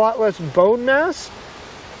have a lot less bone mass,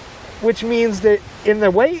 which means that in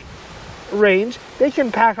the weight range, they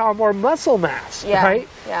can pack on more muscle mass, right?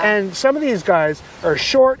 Yeah. And some of these guys are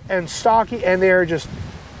short and stocky, and they're just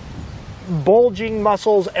bulging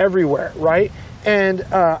muscles everywhere, right? And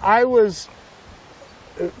I was,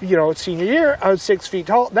 you know, senior year, I was 6 feet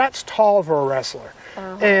tall. That's tall for a wrestler.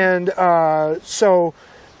 And so,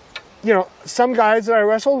 you know, some guys that I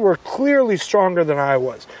wrestled were clearly stronger than I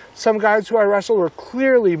was. Some guys who I wrestled were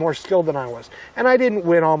clearly more skilled than I was. And I didn't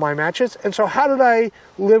win all my matches. And so how did I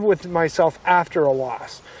live with myself after a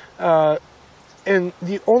loss? And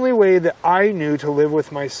the only way that I knew to live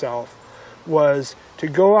with myself was to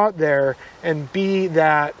go out there and be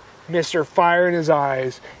that Mr. Fire in his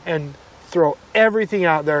eyes and throw everything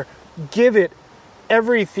out there, give it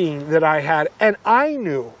everything that I had. And I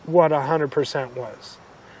knew what 100% was.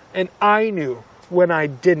 And I knew when I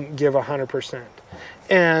didn't give 100%.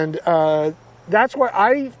 And that's why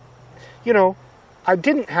I, you know, I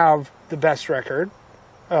didn't have the best record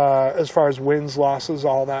as far as wins, losses,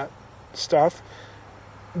 all that stuff.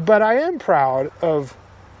 But I am proud of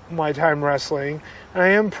my time wrestling. And I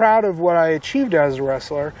am proud of what I achieved as a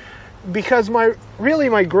wrestler, because my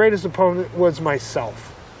greatest opponent was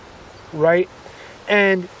myself, right?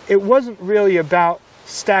 And it wasn't really about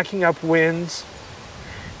stacking up wins.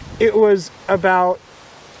 It was about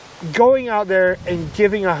going out there and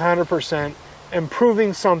giving 100% and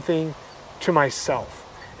proving something to myself,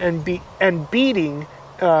 and beating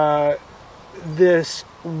this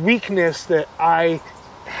weakness that I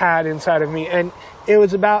had inside of me. And it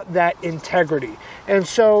was about that integrity. And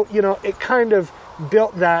so, you know, it kind of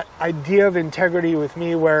built that idea of integrity with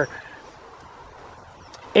me, where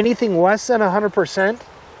anything less than 100%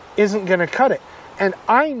 isn't going to cut it. And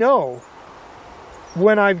I know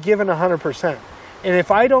when I've given 100%. And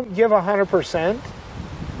if I don't give 100%,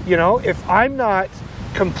 you know, if I'm not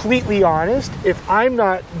completely honest, if I'm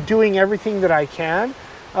not doing everything that I can,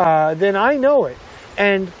 then I know it.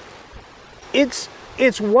 And it's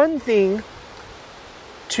one thing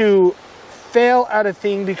to fail at a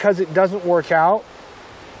thing because it doesn't work out.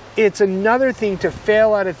 It's another thing to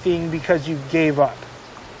fail at a thing because you gave up.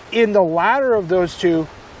 In the latter of those two,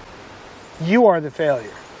 you are the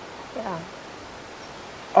failure. Yeah.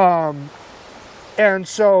 And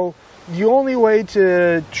so the only way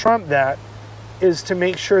to trump that is to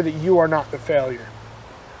make sure that you are not the failure.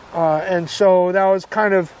 And so that was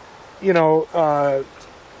kind of, you know,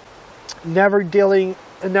 never giving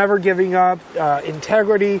up,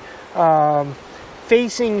 integrity,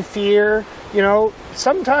 facing fear. You know,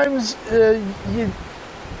 sometimes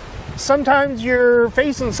you're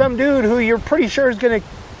facing some dude who you're pretty sure is going to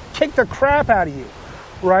kick the crap out of you,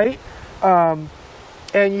 right?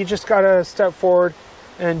 And you just got to step forward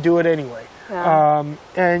and do it anyway. Yeah.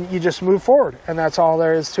 And you just move forward, and that's all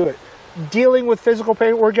there is to it. Dealing with physical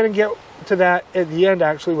pain, we're going to get to that at the end,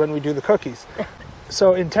 actually, when we do the cookies.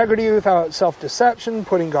 So integrity without self-deception,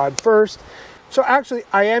 putting God first. So actually,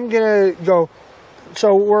 I am going to go,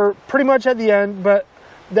 so we're pretty much at the end, but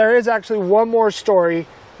there is actually one more story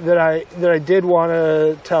that I did want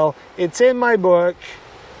to tell. It's in my book,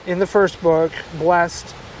 in the first book,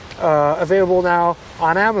 Blessed, available now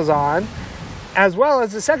on Amazon, as well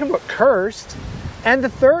as the second book, Cursed, and the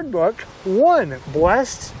third book, One,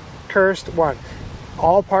 Blessed, Cursed, One.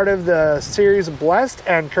 All part of the series Blessed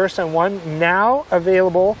and Cursed and One, now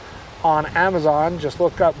available on Amazon. Just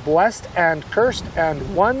look up Blessed and Cursed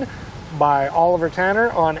and One by Oliver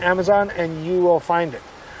Tanner on Amazon, and you will find it.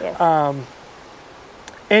 Yes.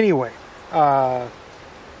 Anyway,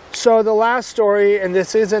 so the last story, and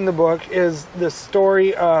this is in the book, is the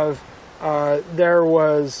story of there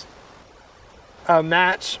was a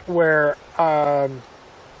match where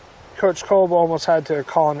Coach Kolb almost had to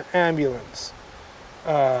call an ambulance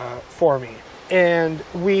for me. And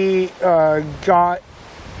we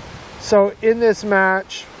so in this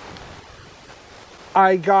match,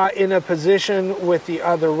 I got in a position with the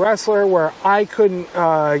other wrestler where I couldn't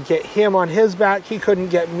get him on his back, he couldn't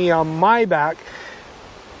get me on my back.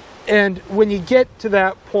 And when you get to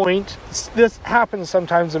that point, this happens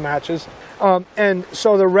sometimes in matches, And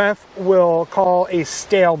so the ref will call a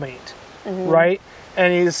stalemate, right?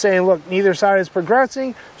 And he's saying, look, neither side is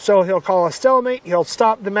progressing, so he'll call a stalemate, he'll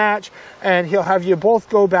stop the match, and he'll have you both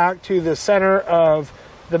go back to the center of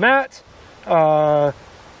the mat,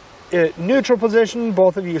 neutral position,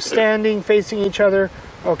 both of you standing, facing each other,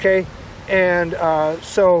 okay? And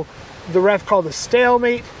so the ref called a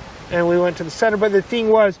stalemate, and we went to the center. But the thing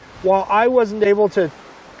was, while I wasn't able to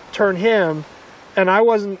turn him, and I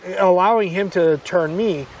wasn't allowing him to turn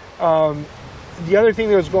me, the other thing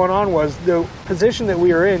that was going on was the position that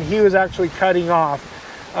we were in, he was actually cutting off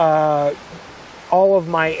all of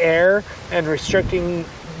my air and restricting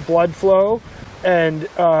blood flow. And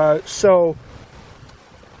so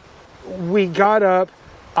we got up.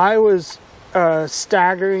 I was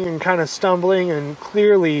staggering and kind of stumbling and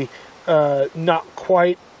clearly not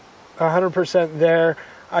quite 100% there.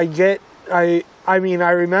 I mean,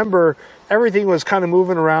 I remember everything was kind of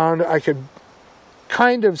moving around. I could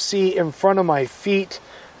kind of see in front of my feet,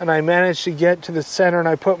 and I managed to get to the center, and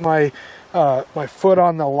I put my my foot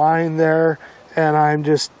on the line there, and I'm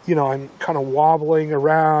just, you know, I'm kind of wobbling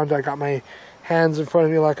around. I got my hands in front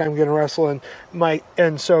of me like I'm going to wrestle,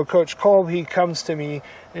 and so Coach Kolb, he comes to me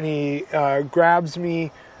and he grabs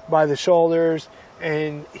me by the shoulders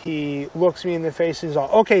and he looks me in the face and he's all,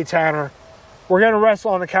 okay, Tanner, we're going to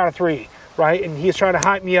wrestle on the count of 3, right? And he's trying to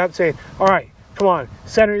hype me up, saying, all right, come on,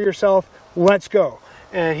 center yourself, let's go.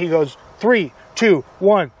 And he goes, 3, 2,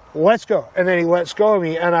 1, let's go. And then he lets go of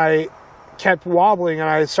me, and I kept wobbling and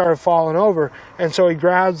I started falling over. And so he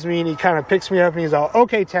grabs me and he kind of picks me up and he's all,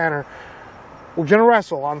 okay, Tanner, we're going to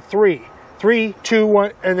wrestle on 3. 3, 2,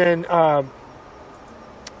 1. And then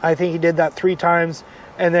I think he did that 3 times.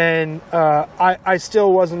 And then I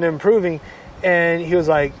still wasn't improving. And he was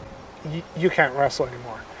like, you can't wrestle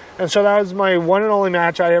anymore. And so that was my one and only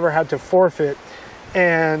match I ever had to forfeit.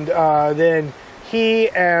 And then he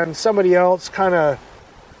and somebody else kind of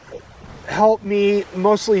helped me,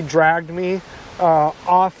 mostly dragged me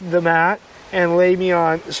off the mat and laid me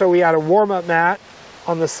on. So we had a warm-up mat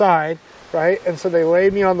on the side, right? And so they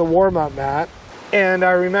laid me on the warm-up mat. And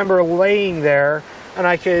I remember laying there, and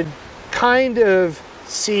I could kind of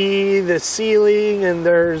see the ceiling, and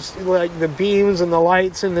there's like the beams and the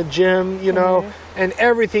lights in the gym, you know, and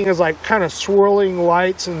everything is like kind of swirling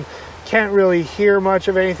lights, and can't really hear much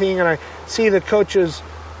of anything. And I see the coach's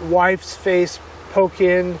wife's face poke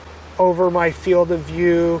in over my field of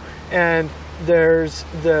view, and there's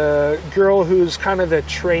the girl who's kind of the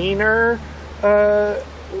trainer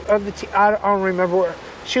of the team. I don't remember where.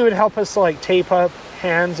 She would help us like tape up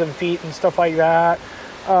hands and feet and stuff like that.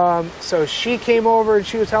 So she came over and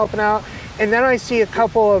she was helping out. And then I see a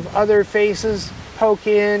couple of other faces poke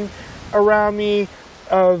in around me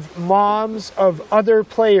of moms of other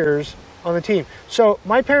players on the team. So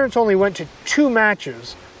my parents only went to 2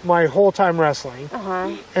 matches my whole time wrestling.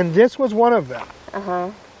 And this was one of them.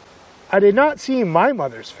 I did not see my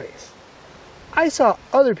mother's face. I saw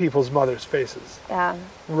other people's mothers' faces. Yeah.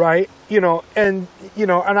 Right? And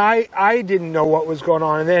I didn't know what was going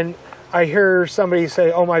on. And then I hear somebody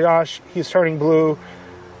say, oh my gosh, he's turning blue.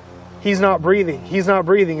 He's not breathing. He's not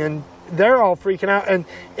breathing. And they're all freaking out. And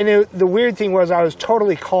the weird thing was I was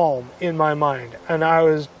totally calm in my mind. And I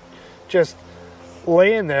was just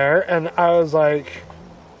laying there, and I was like,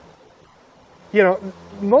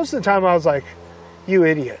 most of the time I was like, you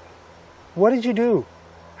idiot. What did you do?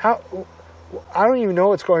 I don't even know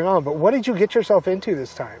what's going on, but what did you get yourself into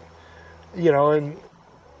this time? And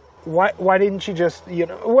why didn't you just,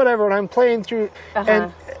 whatever. And I'm playing through,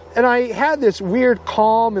 and I had this weird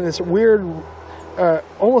calm and this weird,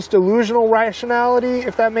 almost delusional rationality,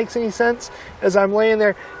 if that makes any sense, as I'm laying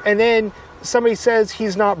there. And then somebody says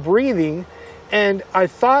he's not breathing, and I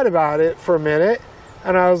thought about it for a minute,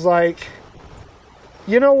 and I was like,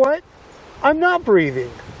 you know what? I'm not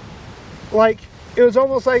breathing. Like, it was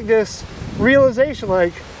almost like this realization,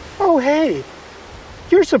 like, oh, hey,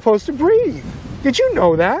 you're supposed to breathe. Did you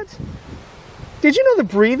know that? Did you know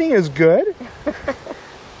that breathing is good?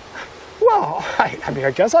 Well, I mean,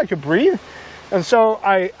 I guess I could breathe. And so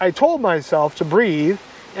I told myself to breathe,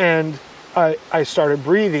 and I started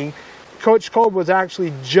breathing. Coach Kolb was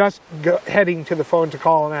actually just heading to the phone to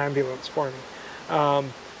call an ambulance for me.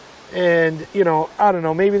 And, I don't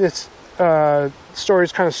know, maybe this story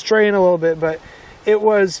is kind of straying a little bit, but it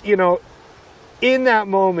was, in that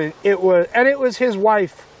moment, it was his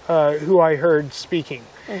wife who I heard speaking.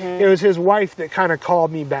 It was his wife that kind of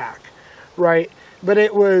called me back, right? But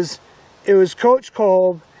it was Coach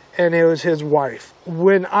Kolb, and it was his wife.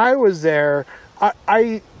 When I was there,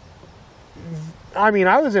 I mean,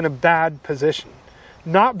 I was in a bad position,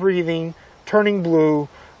 not breathing, turning blue,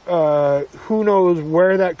 who knows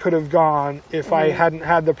where that could have gone if I hadn't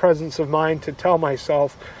had the presence of mind to tell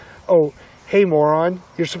myself, oh, hey, moron,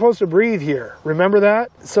 you're supposed to breathe here. Remember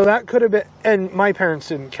that? So that could have been, and my parents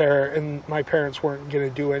didn't care, and my parents weren't going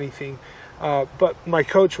to do anything, but my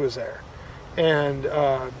coach was there. And,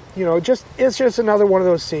 you know, it's just another one of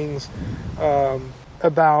those things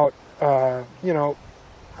about, you know,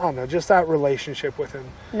 I don't know, just that relationship with him.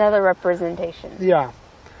 Another representation. Yeah.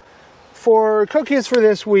 For cookies for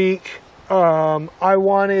this week, I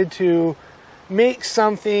wanted to make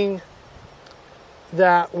something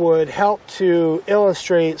that would help to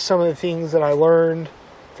illustrate some of the things that I learned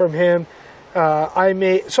from him.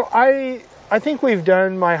 I think we've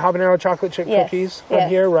done my habanero chocolate chip cookies on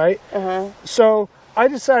here, right? So I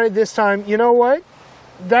decided this time, you know what?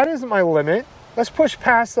 That isn't my limit. Let's push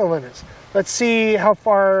past the limits. Let's see how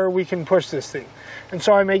far we can push this thing. And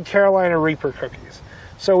so I made Carolina Reaper cookies.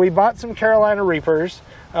 So we bought some Carolina Reapers.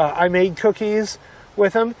 I made cookies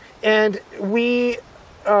with them. And we,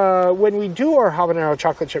 when we do our habanero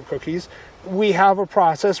chocolate chip cookies, we have a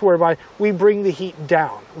process whereby we bring the heat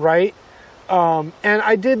down, right? And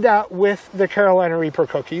I did that with the Carolina Reaper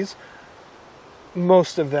cookies,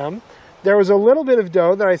 most of them. There was a little bit of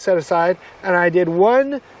dough that I set aside, and I did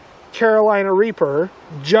one Carolina Reaper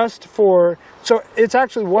just for, so it's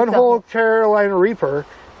actually one whole Carolina Reaper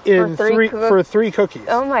in for three cookies.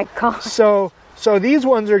 Oh my God. So these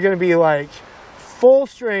ones are going to be like full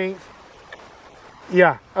strength.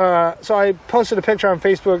 Yeah. So I posted a picture on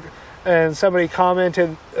Facebook and somebody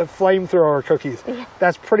commented flamethrower cookies.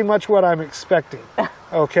 That's pretty much what I'm expecting.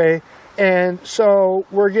 Okay. And so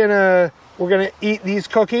we're gonna eat these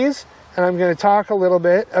cookies, and I'm gonna talk a little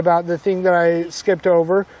bit about the thing that I skipped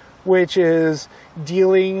over, which is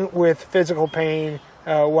dealing with physical pain,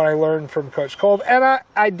 what I learned from Coach Kolb. And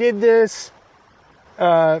I did this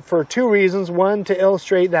for two reasons. One, to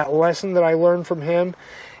illustrate that lesson that I learned from him,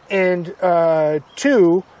 and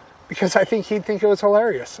two, because I think he'd think it was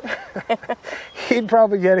hilarious. He'd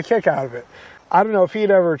probably get a kick out of it. I don't know if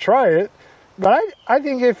he'd ever try it, but I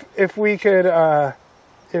think if we could,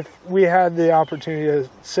 if we had the opportunity to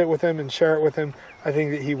sit with him and share it with him, I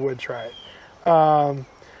think that he would try it.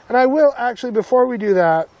 And I will actually, before we do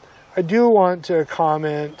that, I do want to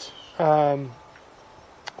comment.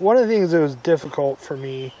 One of the things that was difficult for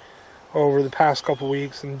me over the past couple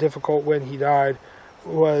weeks, and difficult when he died,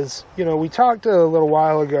 was, you know, we talked a little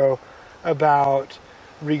while ago about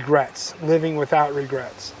regrets, living without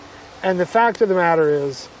regrets. And the fact of the matter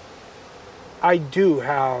is, I do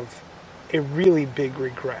have a really big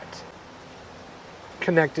regret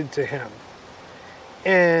connected to him.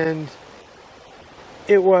 And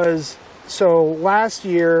it was, so last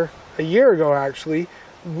year, a year ago actually,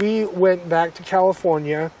 we went back to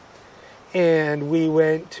California, and we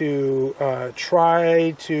went to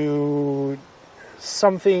try to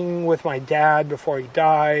something with my dad before he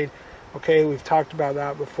died. Okay, we've talked about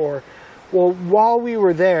that before. Well, while we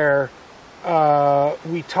were there,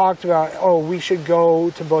 we talked about, oh, we should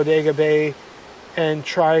go to Bodega Bay and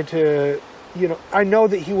try to, you know, I know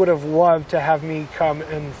that he would have loved to have me come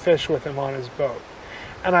and fish with him on his boat.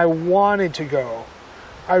 And I wanted to go.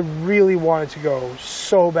 I really wanted to go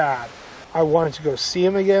so bad. I wanted to go see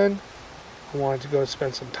him again. I wanted to go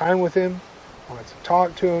spend some time with him. I wanted to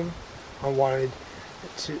talk to him. I wanted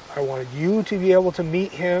you to be able to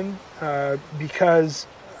meet him because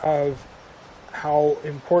of how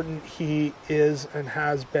important he is and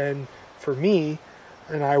has been for me.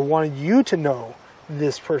 And I wanted you to know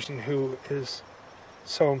this person who is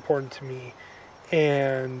so important to me.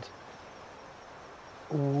 And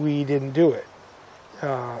we didn't do it.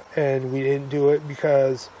 And we didn't do it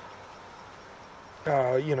because,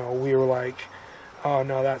 you know, we were like, oh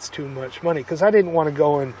no, that's too much money. Because I didn't want to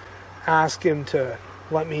go and ask him to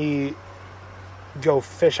let me go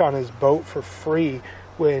fish on his boat for free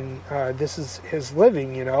when this is his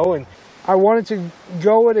living, you know. And I wanted to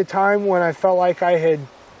go at a time when I felt like I had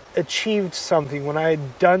achieved something, when I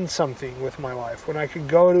had done something with my life, when I could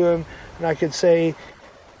go to him and I could say,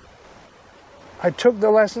 I took the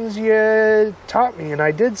lessons you taught me and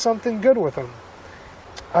I did something good with them.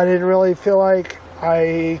 I didn't really feel like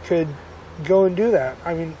I could go and do that.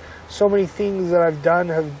 I mean, so many things that I've done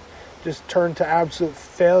have just turned to absolute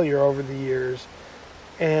failure over the years.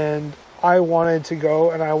 And I wanted to go,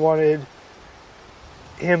 and I wanted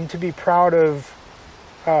him to be proud of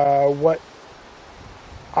what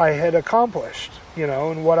I had accomplished, you know,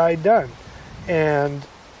 and what I'd done. And,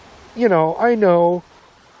 you know, I know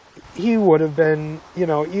he would have been, you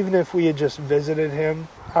know, even if we had just visited him,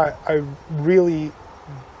 I really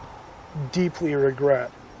deeply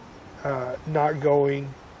regret not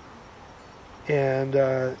going and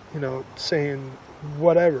you know, saying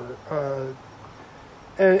whatever.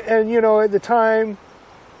 And you know, at the time,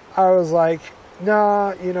 I was like,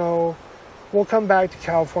 nah, you know, we'll come back to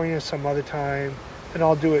California some other time, and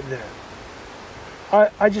I'll do it then.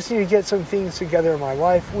 I just need to get some things together in my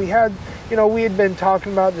life. We had, you know, we had been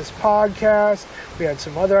talking about this podcast. We had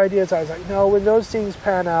some other ideas. I was like, no, when those things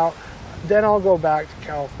pan out, then I'll go back to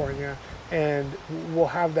California and we'll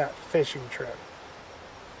have that fishing trip.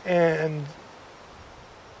 And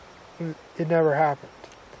it never happened.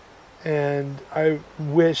 And I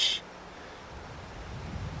wish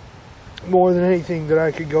more than anything that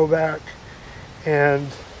I could go back and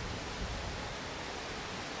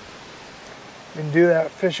do that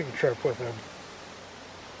fishing trip with him.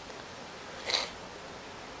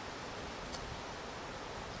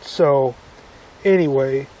 So,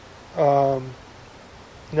 anyway, now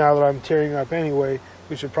that I'm tearing up anyway,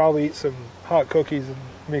 we should probably eat some hot cookies and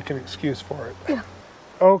make an excuse for it. Yeah.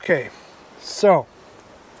 Okay, so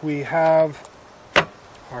we have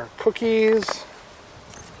our cookies,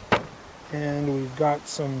 and we've got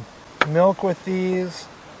some milk with these.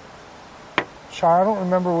 Char, I don't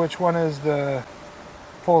remember which one is the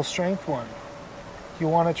full strength one. You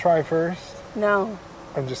want to try first? No.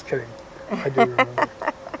 I'm just kidding. I do remember.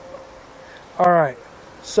 All right.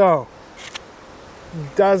 So,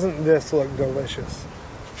 doesn't this look delicious?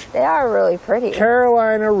 They are really pretty.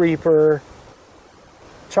 Carolina Reaper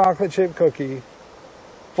chocolate chip cookie,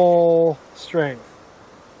 full strength.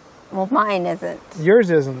 Well, mine isn't. Yours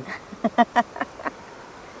isn't.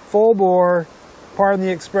 Full bore. Pardon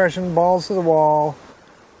the expression, balls to the wall.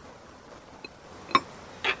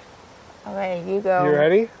 Okay, you go. You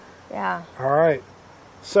ready? Yeah. All right.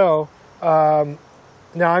 So, now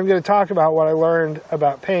I'm going to talk about what I learned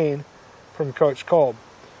about pain from Coach Kolb.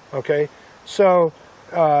 Okay? So,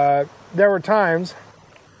 there were times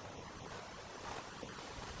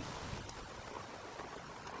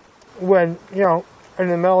when, you know, in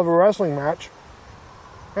the middle of a wrestling match,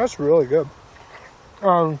 that's really good.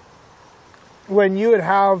 When you would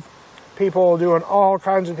have people doing all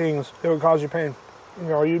kinds of things that would cause you pain. You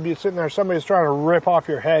know, you'd be sitting there, somebody's trying to rip off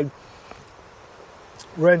your head,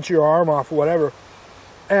 wrench your arm off, whatever.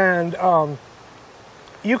 And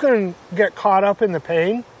you can get caught up in the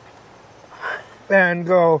pain and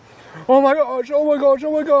go, oh my gosh, oh my gosh,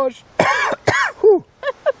 oh my gosh. Whew.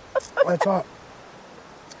 That's hot.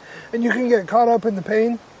 And you can get caught up in the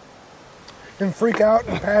pain and freak out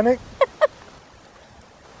and panic.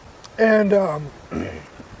 And have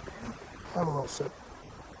a little sip.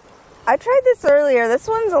 I tried this earlier. This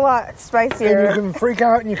one's a lot spicier. And you can freak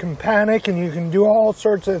out and you can panic and you can do all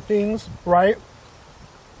sorts of things, right?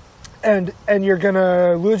 And you're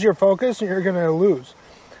gonna lose your focus and you're gonna lose,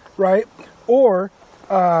 right? Or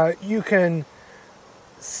you can,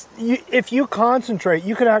 if you concentrate,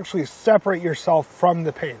 you can actually separate yourself from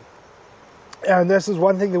the pain. And this is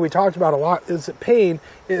one thing that we talked about a lot, is that pain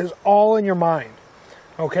is all in your mind.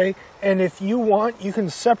 Okay, and if you want, you can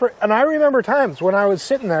separate. And I remember times when I was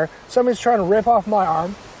sitting there, somebody's trying to rip off my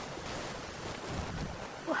arm,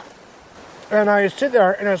 and I sit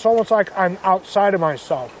there, and it's almost like I'm outside of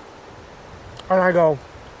myself. And I go,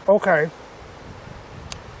 okay,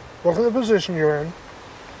 look at the position you're in.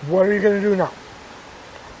 What are you going to do now?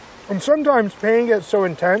 And sometimes pain gets so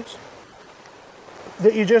intense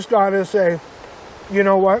that you just got to say, you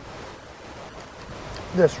know what?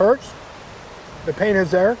 This hurts. The pain is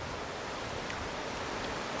there.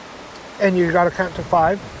 And you got to count to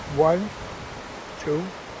 5. 1, 2,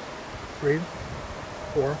 3,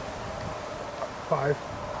 4,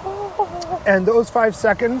 5. And those 5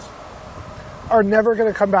 seconds are never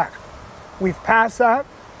going to come back. We've passed that.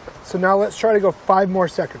 So now let's try to go 5 more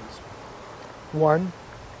seconds. 1,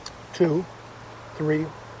 2, 3,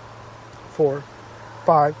 4,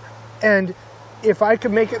 5. And if I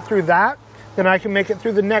can make it through that, then I can make it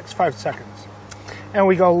through the next 5 seconds. And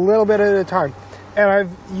we go a little bit at a time. And I've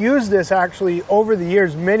used this actually over the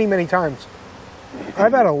years many, many times.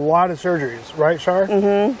 I've had a lot of surgeries, right, Shar?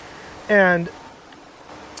 Mm-hmm. And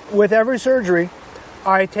with every surgery,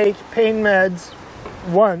 I take pain meds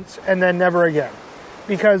once and then never again.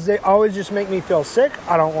 Because they always just make me feel sick.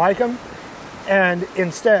 I don't like them. And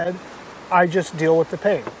instead, I just deal with the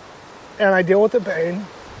pain. And I deal with the pain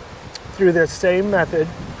through this same method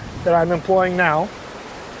that I'm employing now,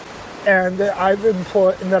 and that I've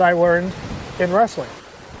employed and that I learned in wrestling.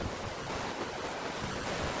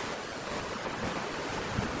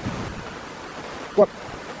 Look,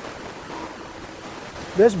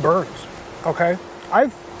 this burns. Okay,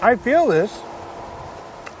 I feel this.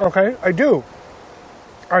 Okay, I do.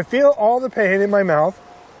 I feel all the pain in my mouth.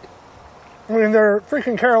 I mean, they're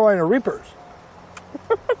freaking Carolina Reapers.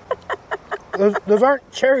 Those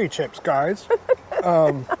aren't cherry chips, guys.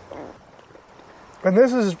 And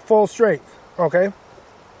this is full strength, okay?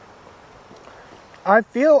 I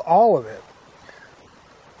feel all of it,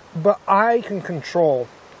 but I can control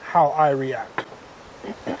how I react.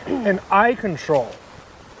 And I control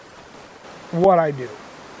what I do.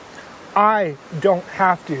 I don't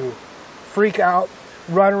have to freak out,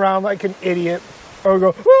 run around like an idiot, or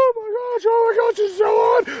go, oh my gosh, it's so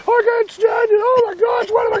hot, I can't stand it, oh my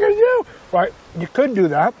gosh, what am I going to do? Right, you could do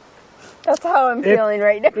that. That's how I'm feeling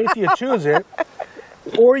right now. If you choose it,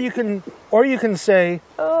 or you can say,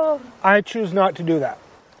 Oh. I choose not to do that.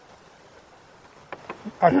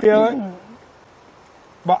 I feel it,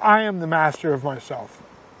 but I am the master of myself.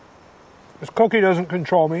 This cookie doesn't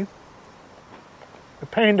control me. The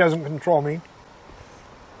pain doesn't control me.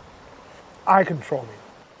 I control me.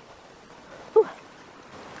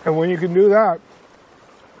 And when you can do that,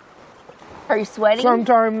 Are you sweating?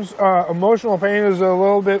 sometimes emotional pain is a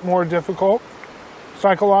little bit more difficult.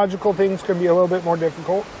 Psychological things can be a little bit more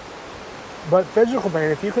difficult. But physical pain,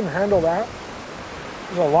 if you can handle that,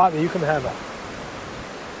 there's a lot that you can handle.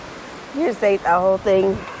 You just ate that whole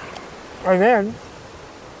thing. And then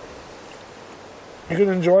you can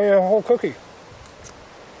enjoy a whole cookie.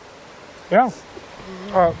 Yeah.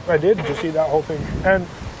 I did just eat that whole thing. And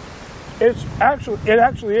it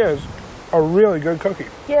actually is a really good cookie.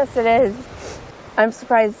 Yes, it is. I'm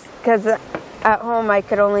surprised because at home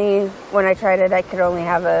when I tried it, I could only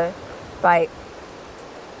have a bite.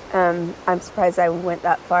 I'm surprised I went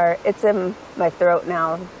that far. It's in my throat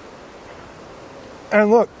now.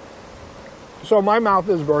 And look, so my mouth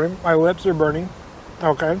is burning, my lips are burning.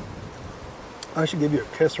 Okay. I should give you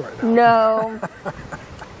a kiss right now. No.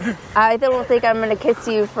 I don't think I'm going to kiss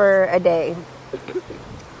you for a day.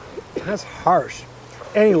 That's harsh.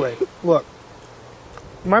 Anyway, look,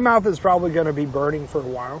 my mouth is probably going to be burning for a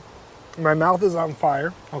while. My mouth is on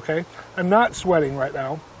fire, okay? I'm not sweating right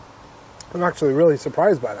now. I'm actually really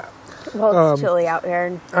surprised by that. Well, it's chilly out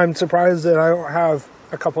here. I'm surprised that I don't have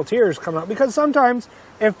a couple tears come out, because sometimes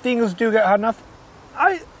if things do get hot enough,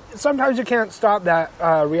 sometimes you can't stop that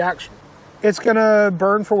reaction. It's going to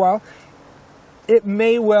burn for a while. It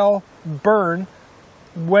may well burn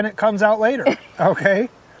when it comes out later, okay?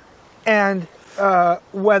 And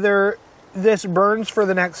whether this burns for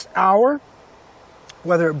the next hour,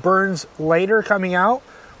 whether it burns later coming out,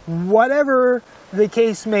 whatever the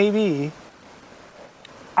case may be,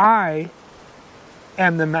 I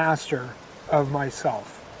am the master of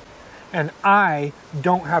myself. And I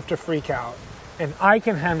don't have to freak out. And I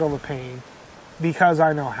can handle the pain because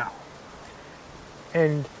I know how.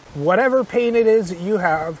 And whatever pain it is that you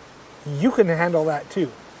have, you can handle that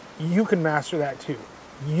too. You can master that too.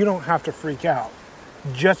 You don't have to freak out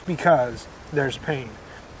just because there's pain.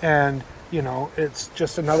 And, you know, it's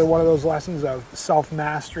just another one of those lessons of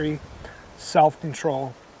self-mastery,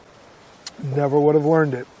 self-control. Never would have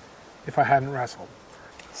learned it if I hadn't wrestled.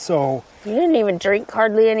 So... You didn't even drink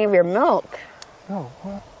hardly any of your milk. Oh,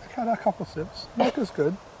 well, I got a couple sips. Milk is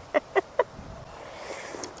good.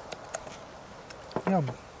 Yum.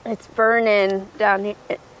 It's burning down here,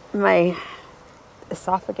 my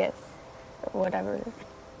esophagus, or whatever.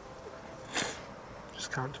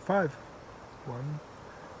 Just count to 5. 1,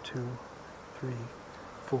 2, 3,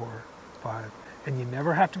 4, 5. And you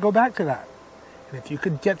never have to go back to that. And if you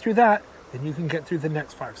could get through that, then you can get through the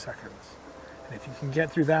next 5 seconds. And if you can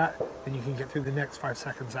get through that, then you can get through the next 5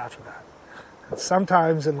 seconds after that. And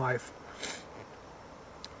sometimes in life,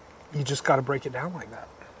 you just got to break it down like that,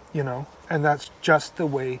 you know? And that's just the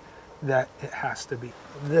way that it has to be.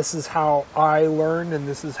 This is how I learned, and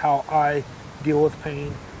this is how I deal with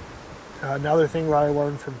pain. Another thing that I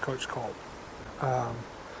learned from Coach Kolb.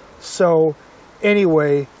 So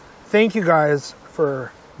anyway, thank you guys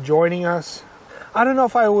for joining us. I don't know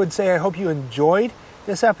if I would say I hope you enjoyed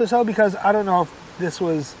this episode, because I don't know if this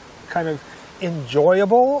was kind of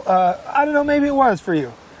enjoyable. I don't know, maybe it was for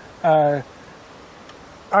you. I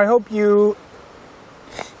hope you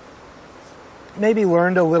maybe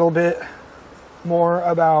learned a little bit more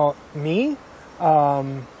about me.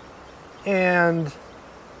 And,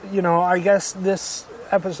 you know, I guess this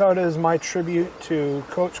episode is my tribute to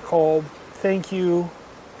Coach Kolb. Thank you,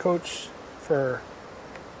 Coach, for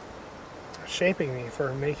shaping me,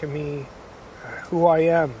 for making me who I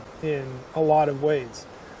am in a lot of ways.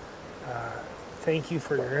 Thank you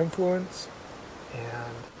for your influence.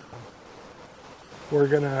 And we're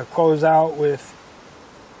going to close out with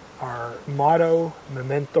our motto,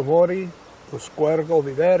 Memento Mori, Usquergo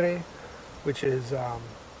Vivere, which is,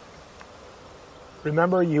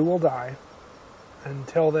 remember you will die,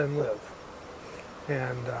 until then live.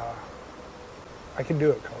 And I can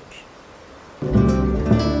do it, Coach.